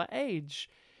similar age,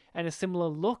 and a similar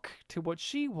look to what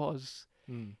she was.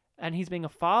 And he's being a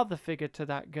father figure to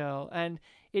that girl. And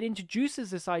it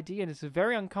introduces this idea, and it's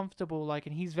very uncomfortable, like,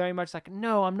 and he's very much like,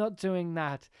 no, I'm not doing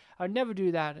that. I'd never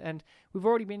do that. And we've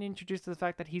already been introduced to the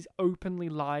fact that he's openly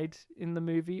lied in the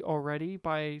movie already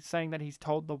by saying that he's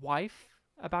told the wife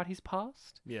about his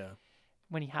past. Yeah.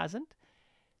 When he hasn't.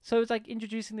 So it's like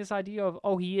introducing this idea of,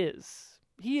 oh, he is.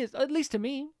 He is, at least to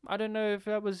me. I don't know if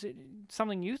that was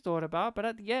something you thought about, but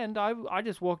at the end, I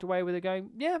just walked away with it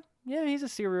going, yeah, he's a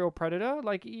serial predator.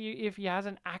 Like, if he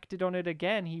hasn't acted on it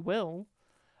again, he will.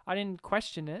 I didn't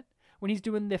question it. When he's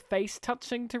doing the face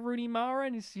touching to Rooney Mara,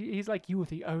 and he's like, you were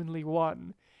the only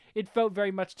one. It felt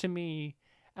very much to me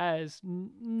as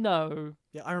no.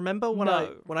 Yeah, I remember when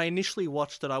I initially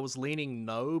watched it, I was leaning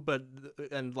no,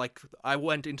 and like I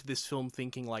went into this film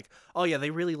thinking like, oh yeah, they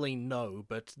really lean no,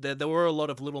 but there were a lot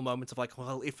of little moments of like,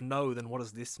 well, if no, then what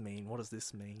does this mean? What does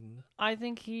this mean? I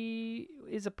think he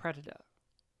is a predator.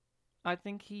 I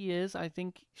think he is. I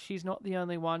think she's not the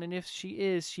only one, and if she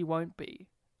is, she won't be.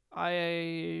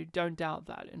 I don't doubt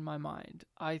that in my mind.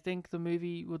 I think the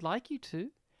movie would like you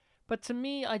to, but to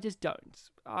me, I just don't.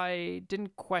 I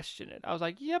didn't question it. I was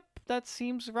like, yep, that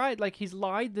seems right. Like, he's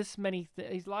lied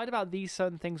he's lied about these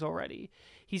certain things already.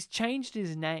 He's changed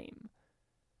his name.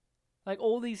 Like,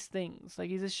 all these things. Like,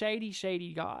 he's a shady,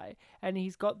 shady guy. And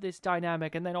he's got this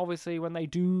dynamic. And then, obviously, when they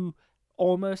do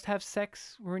almost have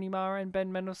sex, Rooney Mara and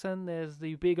Ben Mendelsohn, there's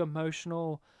the big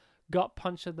emotional gut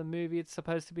punch of the movie. It's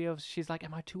supposed to be of, she's like,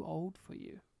 am I too old for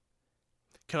you?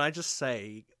 Can I just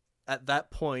say, at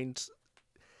that point,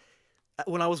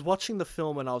 when I was watching the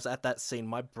film and I was at that scene,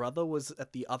 my brother was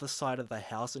at the other side of the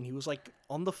house and he was like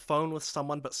on the phone with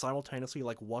someone, but simultaneously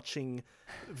like watching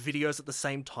videos at the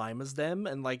same time as them.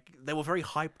 And like, they were very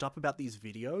hyped up about these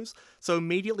videos. So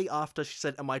immediately after she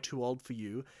said, am I too old for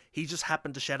you? He just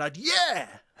happened to shout out, yeah!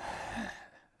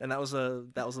 And that was a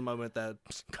moment that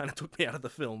kind of took me out of the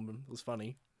film. It was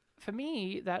funny. For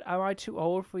me, that am I too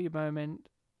old for you moment,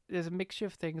 there's a mixture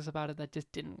of things about it that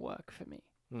just didn't work for me.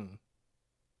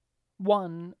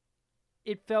 One,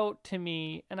 it felt to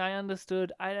me, and I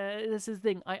understood, this is the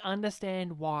thing, I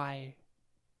understand why,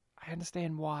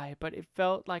 but it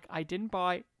felt like I didn't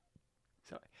buy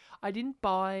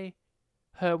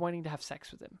her wanting to have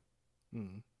sex with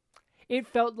him. It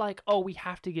felt like, oh, we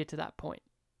have to get to that point.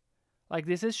 Like,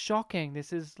 this is shocking.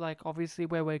 This is, like, obviously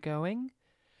where we're going.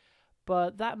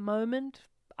 But that moment,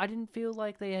 I didn't feel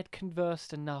like they had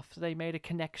conversed enough. They made a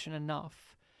connection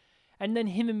enough. And then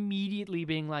him immediately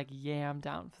being like, yeah, I'm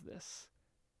down for this.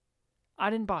 I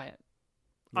didn't buy it.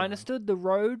 Yeah. I understood the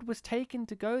road was taken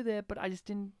to go there, but I just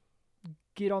didn't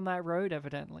get on that road,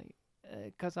 evidently.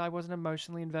 Because I wasn't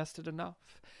emotionally invested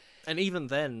enough. And even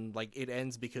then, like, it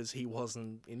ends because he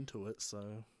wasn't into it,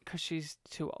 so... Because she's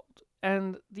too old.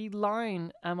 And the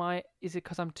line, is it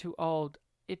because I'm too old?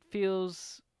 It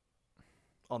feels...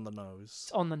 On the nose.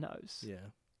 It's on the nose. Yeah.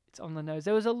 It's on the nose.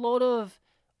 There was a lot of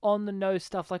on the nose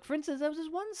stuff. Like, for instance, there was this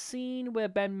one scene where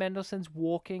Ben Mendelsohn's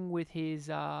walking with his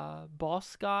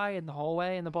boss guy in the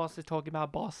hallway, and the boss is talking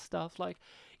about boss stuff, like,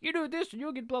 you do this and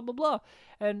you'll get blah, blah, blah.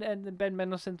 And then Ben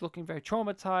Mendelsohn's looking very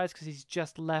traumatized because he's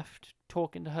just left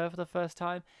talking to her for the first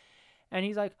time. And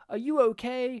he's like, are you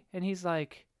okay? And he's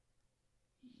like,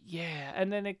 yeah.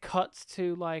 And then it cuts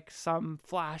to, like, some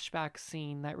flashback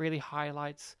scene that really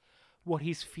highlights what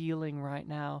he's feeling right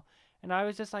now. And I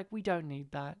was just like, we don't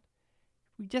need that.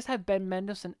 We just have Ben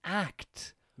Mendelsohn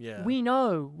act. Yeah. We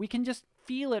know. We can just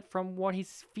feel it from what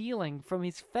he's feeling, from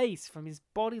his face, from his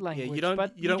body language. Yeah,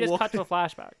 you don't just walk... cut to a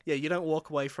flashback. Yeah, you don't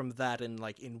walk away from that and,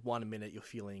 like, in 1 minute you're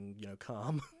feeling,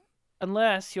 calm.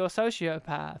 Unless you're a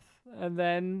sociopath. And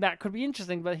then that could be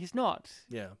interesting, but he's not.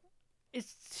 Yeah.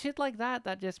 It's shit like that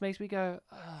that just makes me go,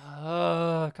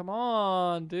 come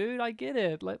on, dude, I get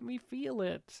it. Let me feel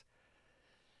it.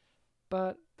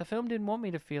 But the film didn't want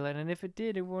me to feel it, and if it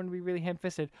did, it wouldn't be really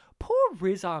ham-fisted. Poor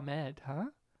Riz Ahmed, huh?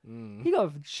 He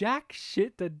got jack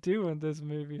shit to do in this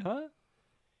movie, huh?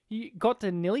 He got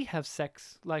to nearly have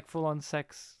sex, like full-on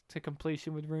sex to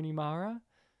completion with Rooney Mara.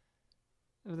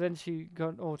 And then she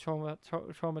got all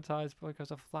traumatized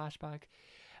because of flashback.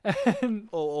 And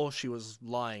Or she was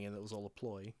lying and it was all a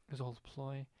ploy. it was all a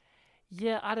ploy.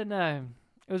 Yeah, I don't know.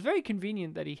 It was very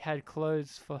convenient that he had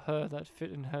clothes for her that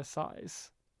fit in her size.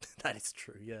 That is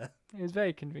true, yeah. It was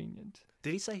very convenient.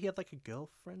 Did he say he had, like, a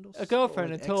girlfriend or something? A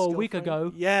girlfriend Or, like, until a week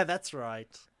ex-girlfriend? ago. Yeah, that's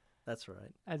right. That's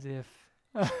right. As if.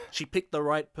 She picked the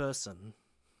right person.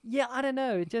 Yeah, I don't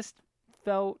know. It just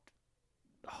felt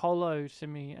hollow to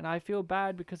me. And I feel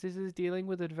bad because this is dealing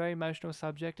with a very emotional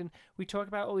subject. And we talk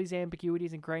about all these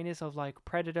ambiguities and grayness of, like,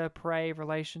 predator-prey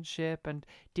relationship. And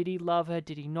did he love her?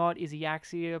 Did he not? Is he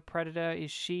actually a predator?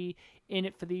 Is she in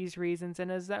it for these reasons?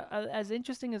 And as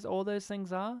interesting as all those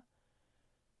things are,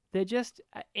 they're just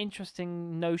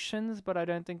interesting notions, but I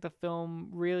don't think the film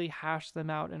really hashed them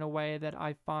out in a way that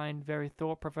I find very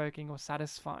thought-provoking or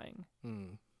satisfying.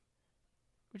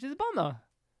 Which is a bummer.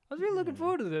 I was really looking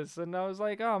forward to this, and I was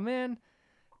like, oh man,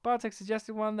 Bartek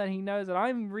suggested one that he knows that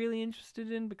I'm really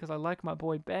interested in because I like my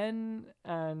boy Ben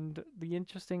and the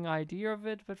interesting idea of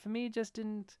it, but for me it just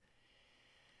didn't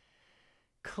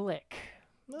click.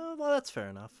 No, well, that's fair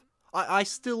enough. I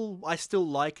still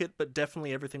like it, but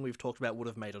definitely everything we've talked about would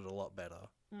have made it a lot better.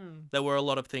 There were a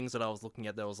lot of things that I was looking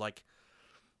at that was like,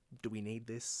 do we need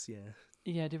this? Yeah.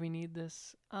 Yeah, do we need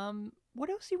this? What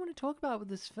else do you want to talk about with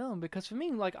this film? Because for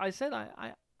me, like I said,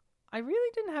 I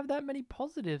really didn't have that many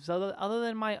positives other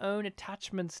than my own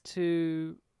attachments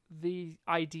to the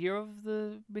idea of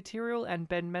the material and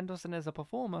Ben Mendelsohn as a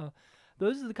performer.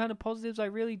 Those are the kind of positives I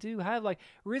really do have. Like,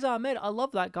 Riz Ahmed, I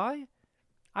love that guy.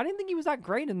 I didn't think he was that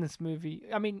great in this movie.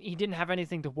 I mean, he didn't have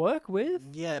anything to work with.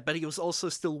 Yeah, but he was also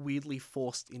still weirdly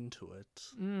forced into it.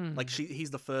 Like,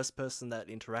 he's the first person that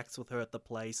interacts with her at the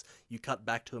place. You cut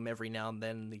back to him every now and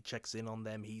then, and he checks in on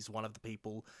them. He's one of the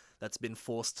people that's been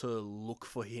forced to look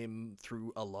for him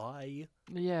through a lie.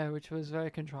 Yeah, which was very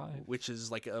contrived. Which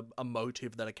is like a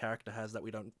motive that a character has that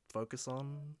we don't focus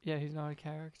on. Yeah, he's not a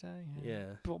character.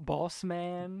 Yeah. Boss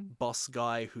man. Boss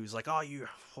guy who's like, oh, you...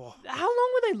 Oh. How long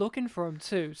were they looking for him,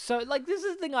 too? So, like, this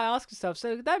is the thing I ask myself.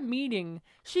 So, that meeting,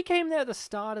 she came there at the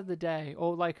start of the day,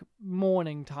 or, like,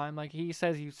 morning time. Like, he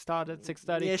says he started at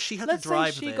 6:30. Yeah, she had Let's to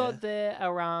drive say she there. got there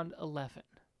around 11.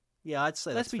 Yeah, I'd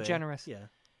say Let's that's be fair. generous. Yeah.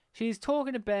 She's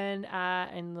talking to Ben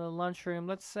in the lunchroom,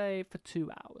 let's say, for 2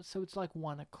 hours. So, it's like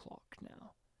 1 o'clock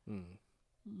now.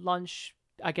 Lunch,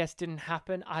 I guess, didn't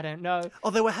happen. I don't know. Oh,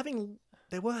 they were having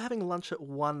lunch at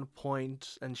one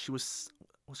point, and she was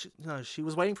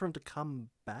waiting for him to come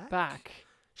back.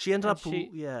 She ended up,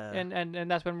 yeah. And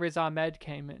that's when Riz Ahmed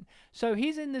came in. So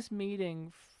he's in this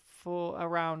meeting for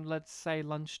around, let's say,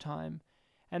 lunchtime,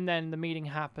 and then the meeting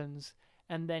happens,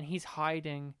 and then he's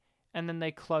hiding, and then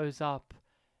they close up.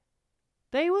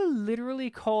 They were literally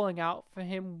calling out for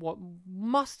him what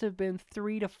must have been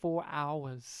 3 to 4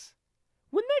 hours.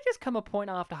 Wouldn't there just come a point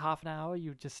after half an hour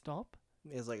you'd just stop?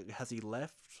 It's like, has he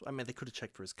left? I mean, they could have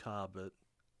checked for his car, but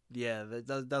yeah,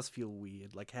 that does feel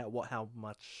weird. Like, how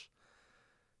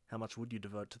much would you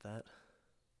devote to that?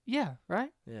 Yeah,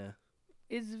 right? Yeah.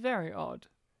 It's very odd.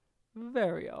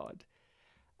 Very odd.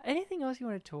 Anything else you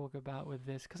want to talk about with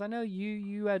this? Because I know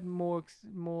you had more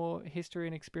history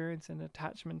and experience and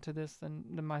attachment to this than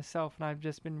myself, and I've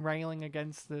just been railing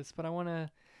against this. But I want to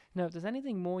know if there's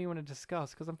anything more you want to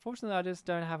discuss, because unfortunately I just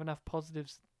don't have enough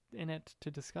positives in it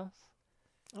to discuss.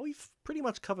 Oh, we've pretty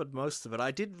much covered most of it. I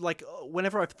did, like,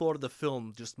 whenever I've thought of the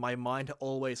film, just my mind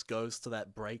always goes to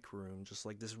that break room, just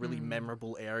like this really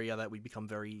memorable area that we become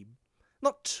very...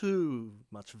 not too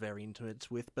much very intimate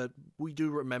with, but we do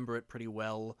remember it pretty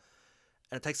well.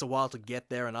 And it takes a while to get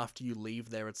there, and after you leave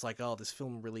there, it's like, oh, this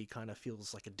film really kind of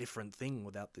feels like a different thing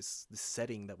without this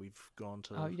setting that we've gone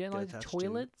to. Oh, you don't like the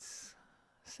toilets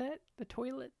set? The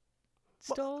toilet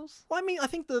stalls? Well, I mean, I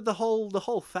think the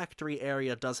whole factory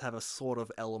area does have a sort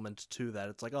of element to that.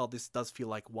 It's like, oh, this does feel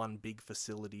like one big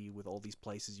facility with all these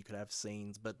places you could have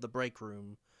scenes, but the break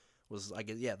room was, I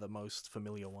guess, yeah, the most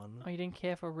familiar one. Oh, you didn't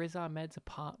care for Riz Ahmed's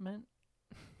apartment?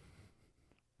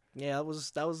 Yeah, that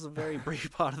was a very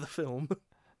brief part of the film.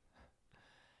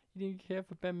 You didn't care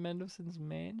for Ben Mendelsohn's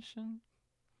mansion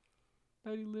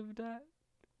that he lived at,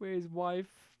 where his wife...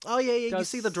 Oh, yeah, you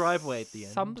see the driveway at the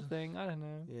end. Something, I don't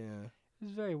know. Yeah. It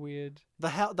was very weird. The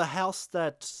house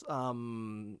that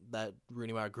that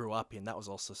Rooney Mara grew up in, that was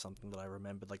also something that I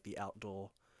remembered, like the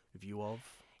outdoor view of.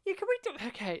 Yeah, can we do...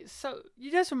 Okay, so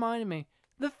you just reminded me.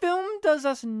 The film does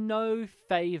us no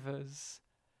favors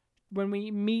when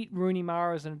we meet Rooney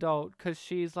Mara as an adult, because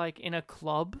she's, like, in a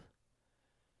club.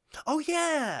 Oh,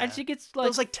 yeah! And she gets, like... It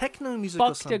was, like, techno music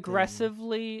or something. Fucked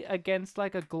aggressively against,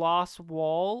 like, a glass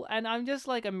wall. And I'm just,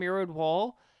 like, a mirrored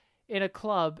wall in a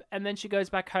club. And then she goes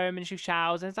back home and she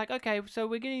showers. And it's like, okay, so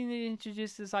we're getting to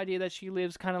introduce this idea that she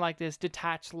lives kind of like this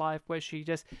detached life where she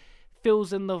just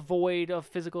fills in the void of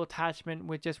physical attachment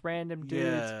with just random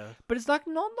dudes. Yeah. But it's not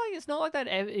like that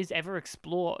is ever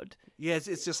explored. Yeah,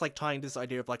 it's just like tying this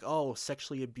idea of like, oh,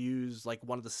 sexually abused, like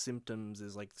one of the symptoms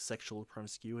is like sexual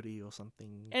promiscuity or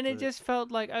something. And it just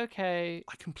felt like, okay.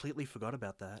 I completely forgot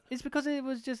about that. It's because it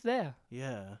was just there.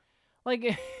 Yeah. Like,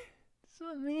 that's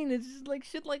what I mean. It's just like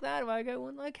shit like that. Where I go,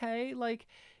 well, okay, like,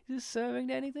 is this serving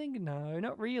to anything? No,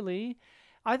 not really.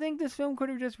 I think this film could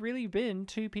have just really been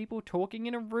two people talking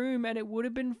in a room and it would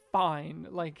have been fine.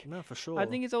 Like, no, for sure. I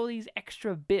think it's all these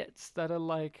extra bits that are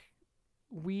like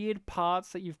weird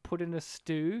parts that you've put in a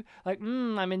stew. Like,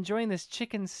 I'm enjoying this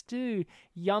chicken stew.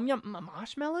 Yum, yum.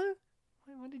 Marshmallow?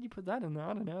 Why did you put that in there?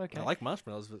 I don't know. Okay. I like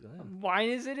marshmallows, but yeah. Why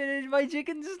is it in my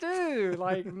chicken stew?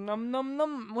 Like, num, num,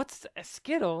 num. What's a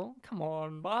Skittle? Come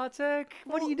on, Bartek.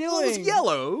 What are you doing? Well, it was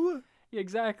yellow. Yeah,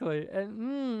 exactly.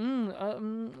 And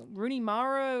Rooney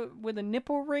Mara with a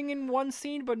nipple ring in one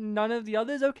scene, but none of the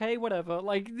others. Okay, whatever.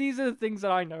 Like, these are the things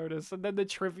that I notice. And then the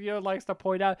trivia likes to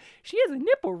point out she has a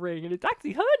nipple ring, and it's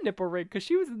actually her nipple ring because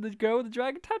she was the girl with the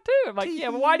dragon tattoo. I'm like,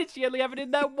 yeah, but why did she only have it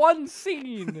in that one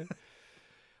scene?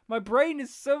 My brain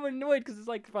is so annoyed because it's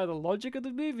like, by the logic of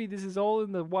the movie, this is all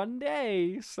in the one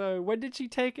day. So when did she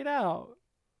take it out?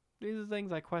 These are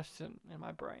things I question in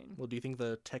my brain. Well, do you think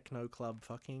the techno club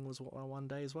fucking was one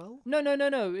day as well? No.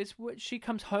 It's what she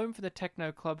comes home for the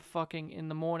techno club fucking in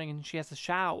the morning and she has a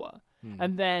shower.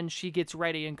 And then she gets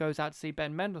ready and goes out to see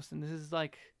Ben Mendelsohn. This is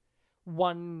like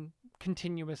one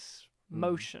continuous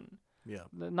motion. Yeah.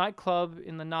 The nightclub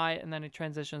in the night, and then it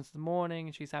transitions to the morning,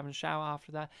 and she's having a shower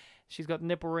after that. She's got the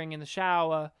nipple ring in the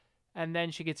shower, and then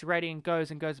she gets ready and goes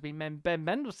to be Ben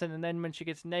Mendelsohn, and then when she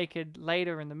gets naked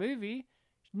later in the movie,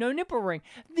 no nipple ring.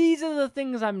 These are the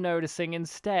things I'm noticing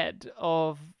instead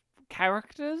of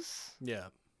characters. Yeah.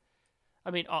 I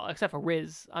mean, except for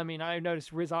Riz. I mean, I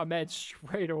noticed Riz Ahmed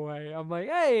straight away. I'm like,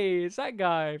 hey, it's that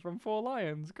guy from Four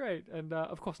Lions. Great. And,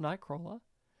 of course, Nightcrawler.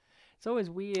 It's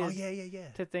always weird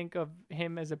to think of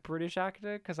him as a British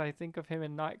actor, because I think of him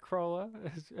in Nightcrawler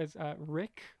as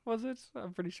Rick, was it?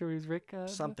 I'm pretty sure he was Rick.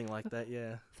 Something like that,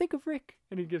 yeah. Think of Rick.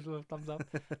 And he gives a little thumbs up.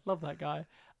 Love that guy.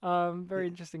 Very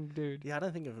interesting dude. Yeah, I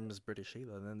don't think of him as British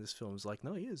either. And then this film's like,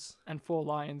 no, he is. And Four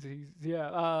Lions, he's,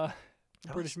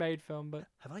 British-made film, but...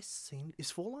 Have I seen... Is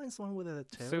Four Lions the one where they're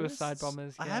terrorists? Suicide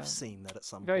bombers, I yeah. have seen that at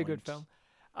some point. Very good film.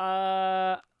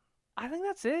 I think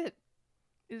that's it.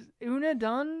 Is Una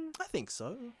done? I think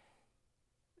so.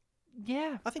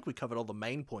 Yeah. I think we covered all the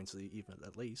main points, even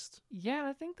at least. Yeah,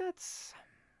 I think that's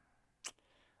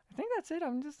it.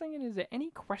 I'm just thinking, is there any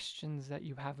questions that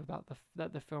you have about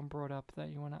that the film brought up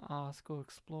that you want to ask or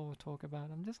explore or talk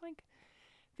about? I'm just like,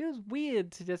 it feels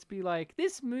weird to just be like,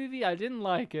 this movie, I didn't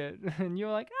like it. And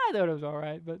you're like, I thought it was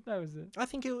alright, but that was it. I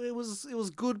think it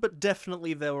was good, but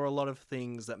definitely there were a lot of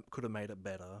things that could have made it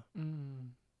better.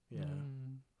 Yeah.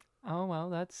 Oh, well,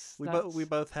 that's... We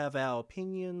both have our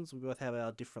opinions. We both have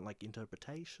our different,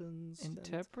 interpretations.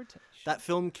 That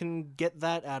film can get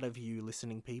that out of you,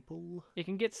 listening people. It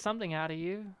can get something out of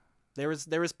you. There is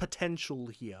potential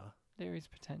here. There is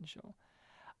potential.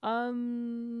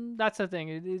 That's the thing.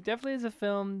 It definitely is a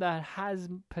film that has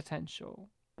potential,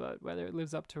 but whether it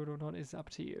lives up to it or not is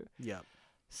up to you. Yeah.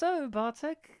 So,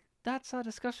 Bartek, that's our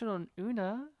discussion on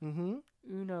Una. Mm-hmm.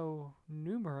 Uno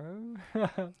numero.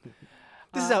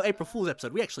 This is our April Fool's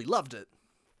episode. We actually loved it.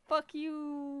 Fuck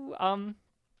you.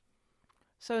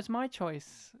 So it's my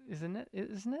choice, isn't it?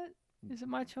 Is it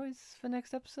my choice for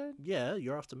next episode? Yeah,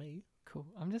 you're after me. Cool.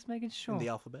 I'm just making sure. In the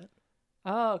alphabet.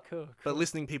 Oh, cool. But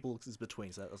listening people is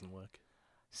between, so that doesn't work.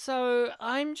 So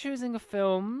I'm choosing a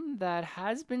film that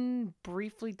has been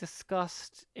briefly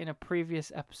discussed in a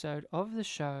previous episode of the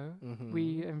show. Mm-hmm.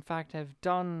 We, in fact, have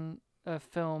done a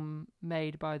film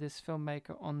made by this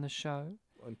filmmaker on the show.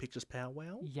 On Pictures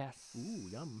Powwow? Yes. Ooh,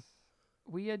 yum.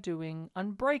 We are doing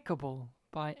Unbreakable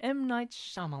by M. Night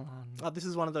Shyamalan. Oh, this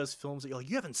is one of those films that you're like,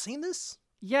 you haven't seen this?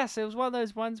 Yes, it was one of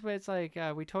those ones where it's like,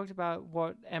 we talked about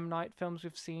what M. Night films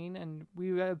we've seen, and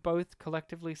we have both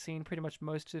collectively seen pretty much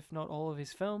most, if not all, of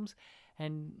his films,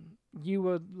 and you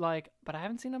were like, but I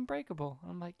haven't seen Unbreakable.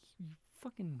 I'm like, you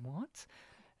fucking what?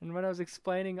 And when I was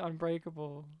explaining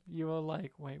Unbreakable, you were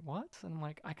like, wait, what? And I'm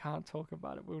like, I can't talk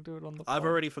about it. We'll do it on the pod. I've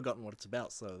already forgotten what it's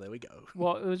about, so there we go.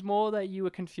 Well, it was more that you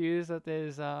were confused that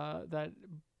there's that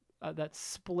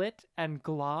Split and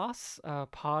Glass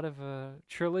part of a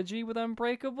trilogy with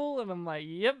Unbreakable. And I'm like,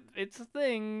 yep, it's a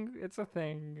thing. It's a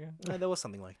thing. No, there was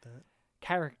something like that.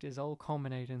 Characters all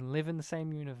culminate and live in the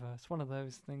same universe. One of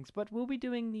those things. But we'll be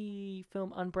doing the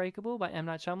film Unbreakable by M.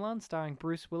 Night Shyamalan, starring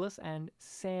Bruce Willis and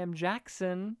Sam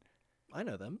Jackson. I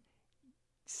know them.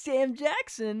 Sam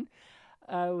Jackson,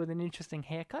 with an interesting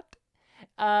haircut.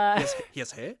 He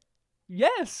has hair?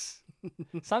 Yes.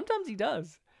 Sometimes he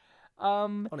does.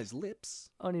 On his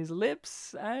lips. On his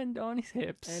lips and on his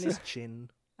hips. And his chin.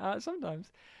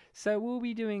 Sometimes. So we'll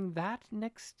be doing that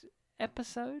next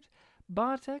episode.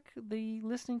 Bartek, the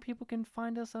listening people can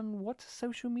find us on what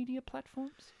social media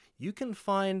platforms? You can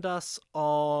find us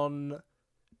on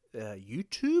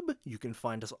YouTube. You can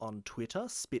find us on Twitter,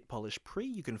 Spit Polish Pre.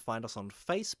 You can find us on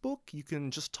Facebook. You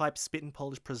can just type Spit and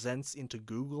Polish Presents into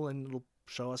Google and it'll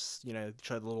show us,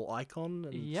 show the little icon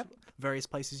and various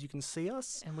places you can see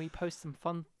us. And we post some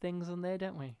fun things on there,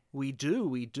 don't we? We do.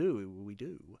 We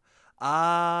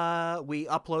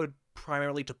upload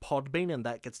primarily to Podbean, and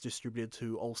that gets distributed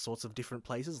to all sorts of different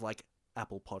places like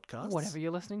Apple Podcasts. Whatever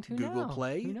you're listening to Google now.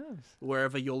 Play. Who knows?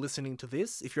 Wherever you're listening to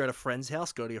this. If you're at a friend's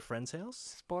house, go to your friend's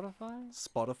house.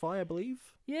 Spotify, I believe.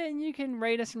 Yeah, and you can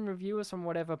rate us and review us on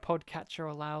whatever podcatcher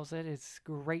allows it. It's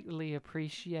greatly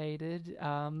appreciated,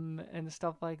 and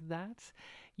stuff like that.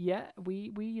 Yeah,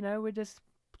 we're just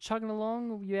chugging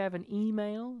along. You have an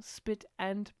email,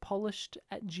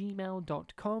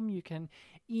 spitandpolished@gmail.com. You can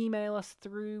email us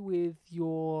through with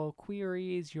your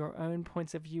queries, your own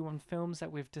points of view on films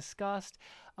that we've discussed,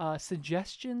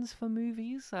 suggestions for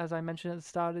movies. As I mentioned at the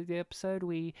start of the episode,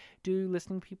 we do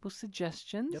listening people's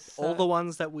suggestions. Yep, all the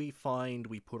ones that we find,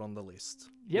 we put on the list.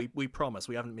 Yep. We promise,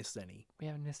 we haven't missed any. We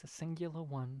haven't missed a singular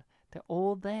one. They're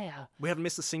all there. We haven't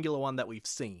missed a singular one that we've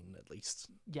seen, at least.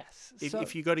 Yes.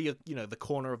 If you go to the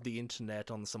corner of the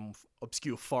internet on some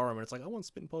obscure forum and it's like, I want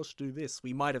Spin Polish to do this,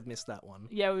 we might have missed that one.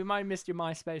 Yeah, we might have missed your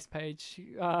MySpace page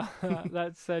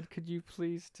that said, could you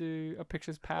please do a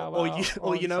Pictures Powwow?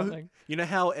 Or you know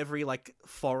how every like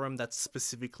forum that's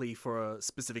specifically for a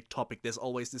specific topic, there's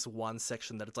always this one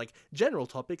section that it's like general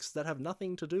topics that have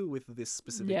nothing to do with this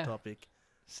specific topic.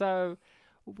 So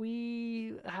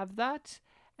we have that.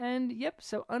 And yep,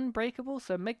 so Unbreakable.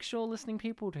 So make sure, listening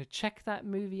people, to check that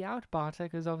movie out.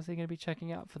 Bartek is obviously going to be checking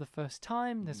it out for the first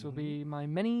time. This will be my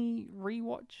mini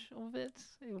rewatch of it.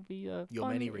 It will be a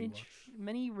fun,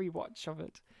 mini rewatch of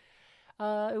it.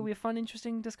 It will be a fun,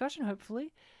 interesting discussion,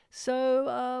 hopefully.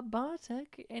 So,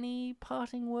 Bartek, any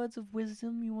parting words of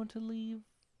wisdom you want to leave?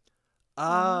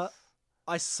 I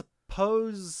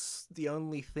suppose the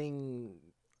only thing,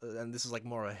 and this is like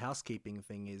more a housekeeping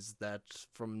thing, is that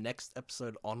from next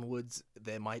episode onwards,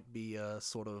 there might be a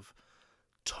sort of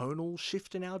tonal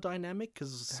shift in our dynamic,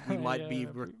 because we might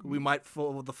we might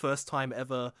for the first time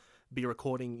ever be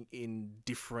recording in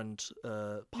different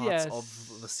parts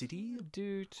of the city.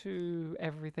 Due to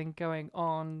everything going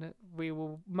on, we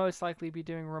will most likely be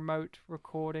doing remote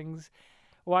recordings.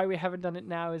 Why we haven't done it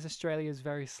now is Australia is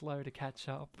very slow to catch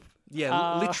up.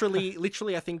 Yeah,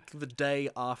 literally, I think the day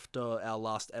after our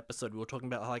last episode, we were talking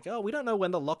about like, oh, we don't know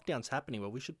when the lockdown's happening,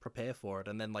 well, we should prepare for it.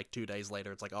 And then like 2 days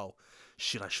later, it's like, oh,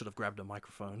 shit, I should have grabbed a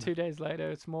microphone. 2 days later,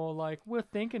 it's more like, we're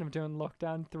thinking of doing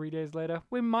lockdown 3 days later.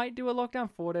 We might do a lockdown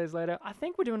 4 days later. I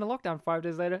think we're doing a lockdown 5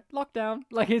 days later. Lockdown.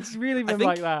 Like, it's really been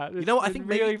like that. I think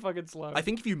really fucking slow. I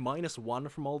think if you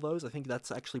 -1 from all those, I think that's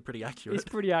actually pretty accurate. It's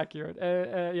pretty accurate.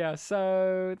 Yeah,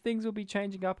 so things will be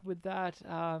changing up with that.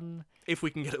 If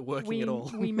we can get it working at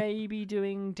all. We may be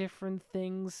doing different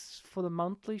things for the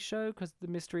monthly show because the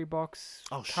mystery box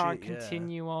can't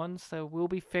continue on. So we'll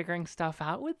be figuring stuff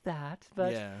out with that.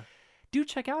 But do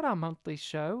check out our monthly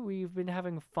show. We've been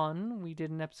having fun. We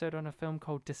did an episode on a film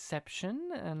called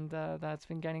Deception, and that's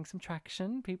been gaining some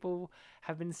traction. People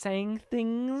have been saying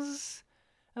things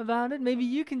about it. Maybe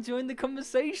you can join the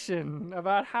conversation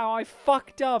about how I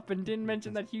fucked up and didn't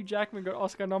mention that Hugh Jackman got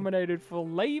Oscar nominated for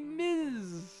Les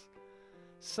Mis.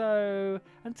 So,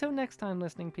 until next time,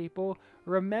 listening people,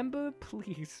 remember,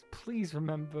 please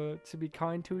remember to be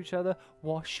kind to each other,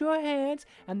 wash your hands,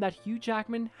 and that Hugh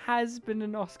Jackman has been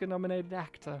an Oscar-nominated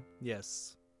actor.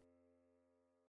 Yes.